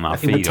seeing that on our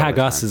He feed. would tag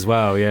all the us time. as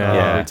well, Yeah.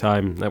 every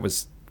time. That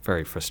was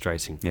very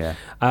frustrating. Yeah.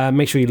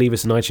 Make sure you leave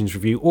us an iTunes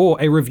review or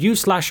a review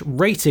 /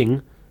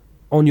 rating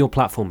on your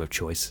platform of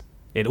choice.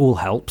 It all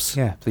helps.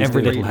 Yeah, please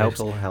Every do. little Every helps.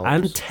 little helps.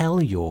 And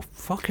tell your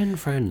fucking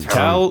friends.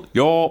 Tell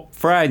your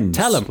friends.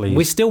 Tell them. Please.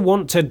 We still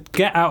want to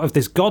get out of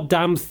this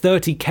goddamn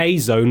 30k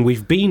zone.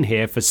 We've been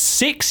here for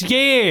 6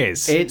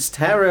 years. It's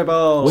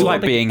terrible. It's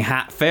like being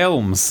Hat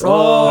Films.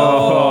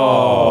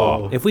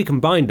 Oh. If we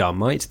combined our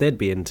might, they'd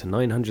be into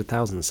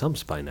 900,000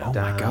 subs by now. Oh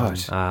my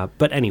God.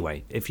 But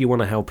anyway, if you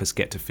want to help us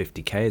get to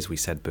 50k, as we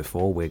said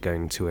before, we're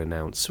going to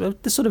announce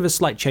there's sort of a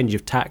slight change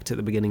of tact at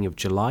the beginning of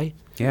July.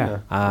 Yeah.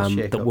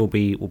 Shake That up. we'll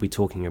be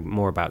talking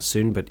more about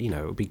soon. But it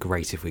would be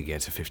great if we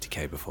get to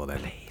 50k before then.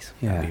 Please,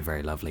 Yeah. that'd be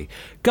very lovely.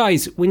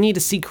 Guys, we need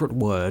a secret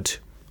word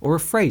or a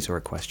phrase or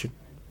a question.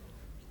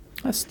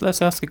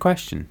 Let's ask a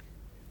question.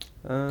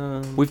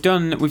 We've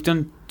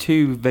done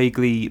 2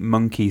 vaguely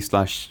monkey /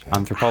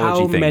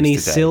 anthropology How things many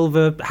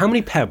today. how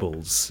many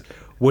pebbles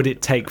would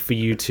it take for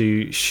you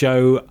to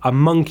show a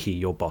monkey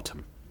your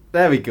bottom?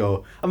 There we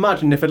go.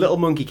 Imagine if a little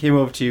monkey came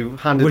over to you,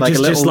 handed Which like is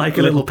a little, just like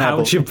a little pebble.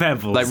 pouch of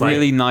pebbles, Like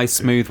really nice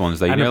smooth ones.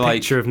 Though. You and know, a like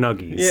picture of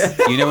nuggies. Yeah.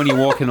 you know when you're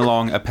walking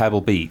along a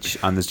pebble beach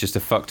and there's just a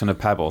fuck ton of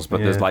pebbles,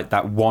 but there's Yeah. like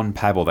that one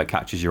pebble that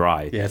catches your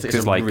eye. Yeah, 'Cause it's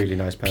a like really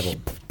nice pebble.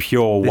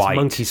 pure This white.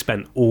 monkey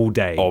spent all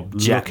day Or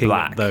jet looking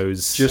black. at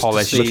those, Just to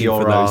polished see looking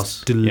your for those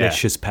ass.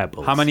 delicious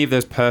pebbles. How many of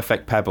those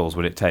perfect pebbles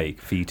would it take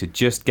for you to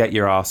just get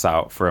your ass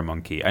out for a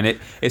monkey? And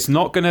it's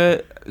not going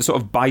to sort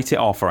of bite it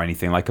off or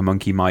anything like a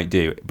monkey might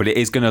do, but it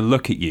is going to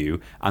look at you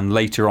and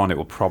later on it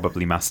will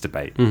probably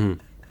masturbate.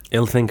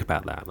 He'll think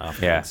about that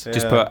afterwards. Yeah.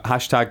 Just put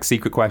hashtag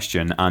secret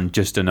question and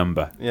just a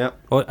number. Yeah.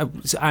 Or,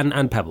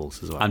 and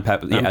pebbles as well. And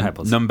pebbles. And Yeah,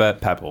 pebbles. number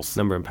pebbles.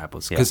 Number and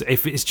pebbles. Because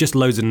if it's just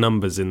loads of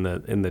numbers in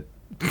the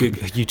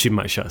YouTube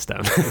might shut us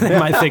down. They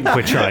might think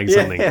we're trying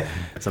something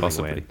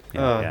Possibly. weird.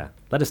 Yeah.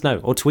 Let us know.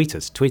 Or tweet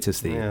us. Tweet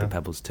us the Yeah.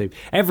 pebbles too.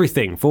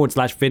 Everything /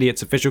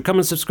 Vidiots Official. Come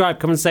and subscribe.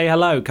 Come and say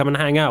hello. Come and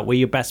hang out. We're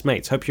your best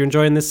mates. Hope you're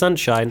enjoying this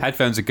sunshine.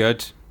 Headphones are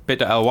good.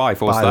 bit.ly /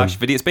 Buy them.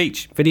 Vidiots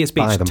Beach. Vidiots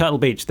Buy Beach, them. Turtle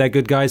Beach. They're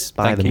good guys.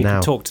 Buy them you now.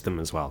 can talk to them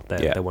as well.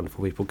 They're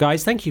wonderful people.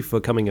 Guys, thank you for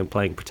coming and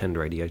playing Pretend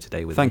Radio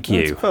today with Thank me.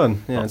 you. It's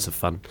fun. Yeah. Lots of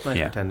fun. Nice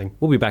Yeah. pretending.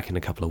 We'll be back in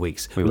a couple of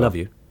weeks. We will. love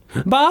you.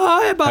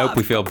 Bye. Hope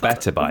we feel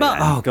better by then.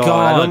 Oh, God,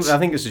 God. I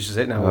think this is just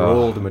it now. We're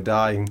old and we're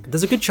dying.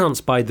 There's a good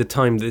chance by the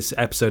time this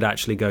episode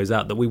actually goes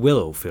out that we will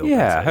all feel Yeah,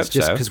 better. I hope It's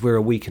just so. because we're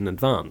a week in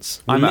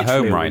advance. We're I'm at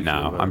literally home a right week in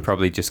now. advance. I'm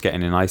probably just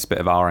getting a nice bit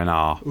of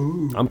R&R.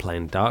 I'm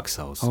playing Dark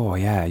Souls. Oh,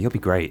 yeah. You'll be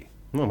great.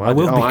 Oh, I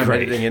will be I'm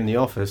great. editing in the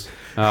office.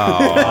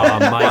 Oh,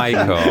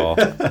 Michael.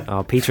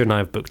 Oh, Peter and I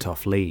have booked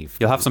off leave.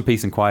 You'll have some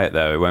peace and quiet,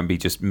 though. It won't be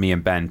just me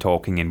and Ben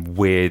talking in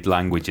weird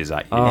languages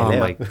at you. Oh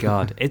my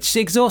god, it's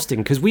exhausting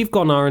because we've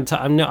gone our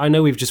entire. I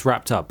know we've just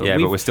wrapped up, but Yeah,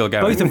 but we're still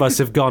going. Both of us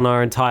have gone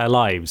our entire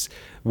lives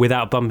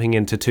without bumping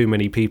into too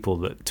many people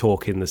that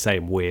talk in the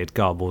same weird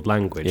garbled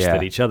language Yeah.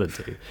 that each other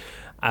do.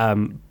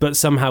 But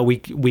somehow we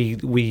came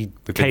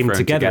thrown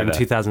together in together.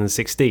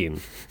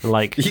 2016.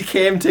 Like You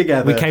came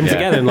together. we came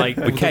together and like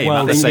We came the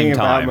world, at the same Thinking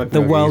about time.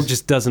 the world movies.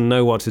 just doesn't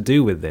know what to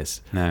do with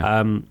this.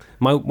 No.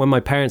 When my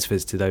parents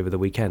visited over the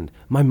weekend,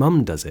 my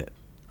mum does it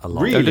a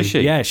lot. Really? Oh, does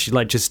she? Yeah, she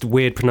like just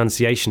weird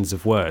pronunciations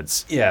of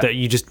words Yeah. that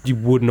you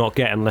would not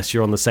get unless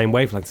you're on the same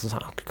wavelength. I was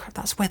like, oh, crap,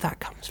 that's where that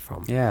comes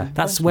from. Yeah.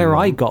 That's where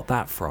I got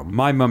that from.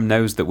 My mum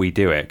knows that we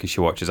do it because she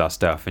watches our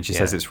stuff and she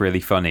says Yeah. it's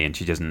really funny, and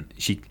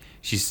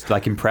she's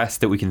like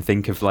impressed that we can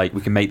think of, like,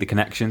 we can make the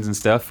connections and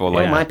stuff, or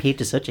like my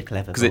Peter's such a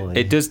clever because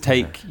it does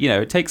take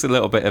it takes a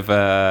little bit of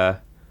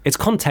a. It's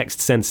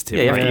context sensitive.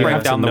 Yeah, you have right? to You break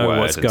have down to the know word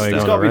what's and going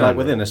stuff. It's on. got to be like around.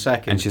 within a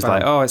second. And she's Bam.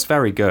 like, "Oh, it's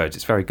very good.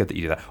 It's very good that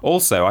you do that."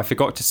 Also, I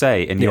forgot to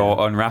say in your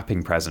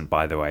unwrapping present,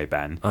 by the way,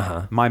 Ben,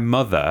 my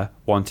mother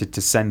wanted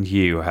to send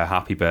you her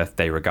happy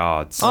birthday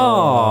regards.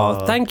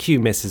 Oh, thank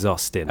you, Mrs.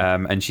 Austin.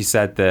 And she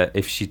said that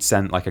if she'd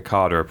sent like a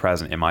card or a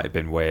present, it might have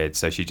been weird.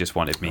 So she just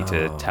wanted me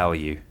to tell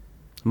you.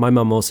 My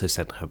mum also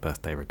sent her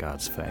birthday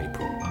regards for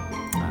April.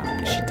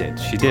 She did.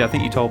 She did. I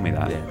think you told me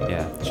that.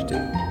 Yeah. She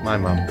did. My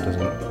mum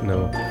doesn't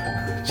know.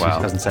 She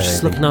Wow. hasn't said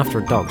She's anything. looking after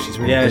a dog. She's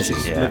really Yeah, busy.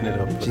 she's Yeah. living it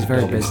up. She's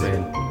very busy.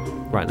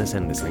 Right, let's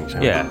end this thing, shall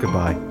we? Yeah.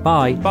 Goodbye.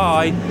 Bye.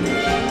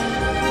 Bye.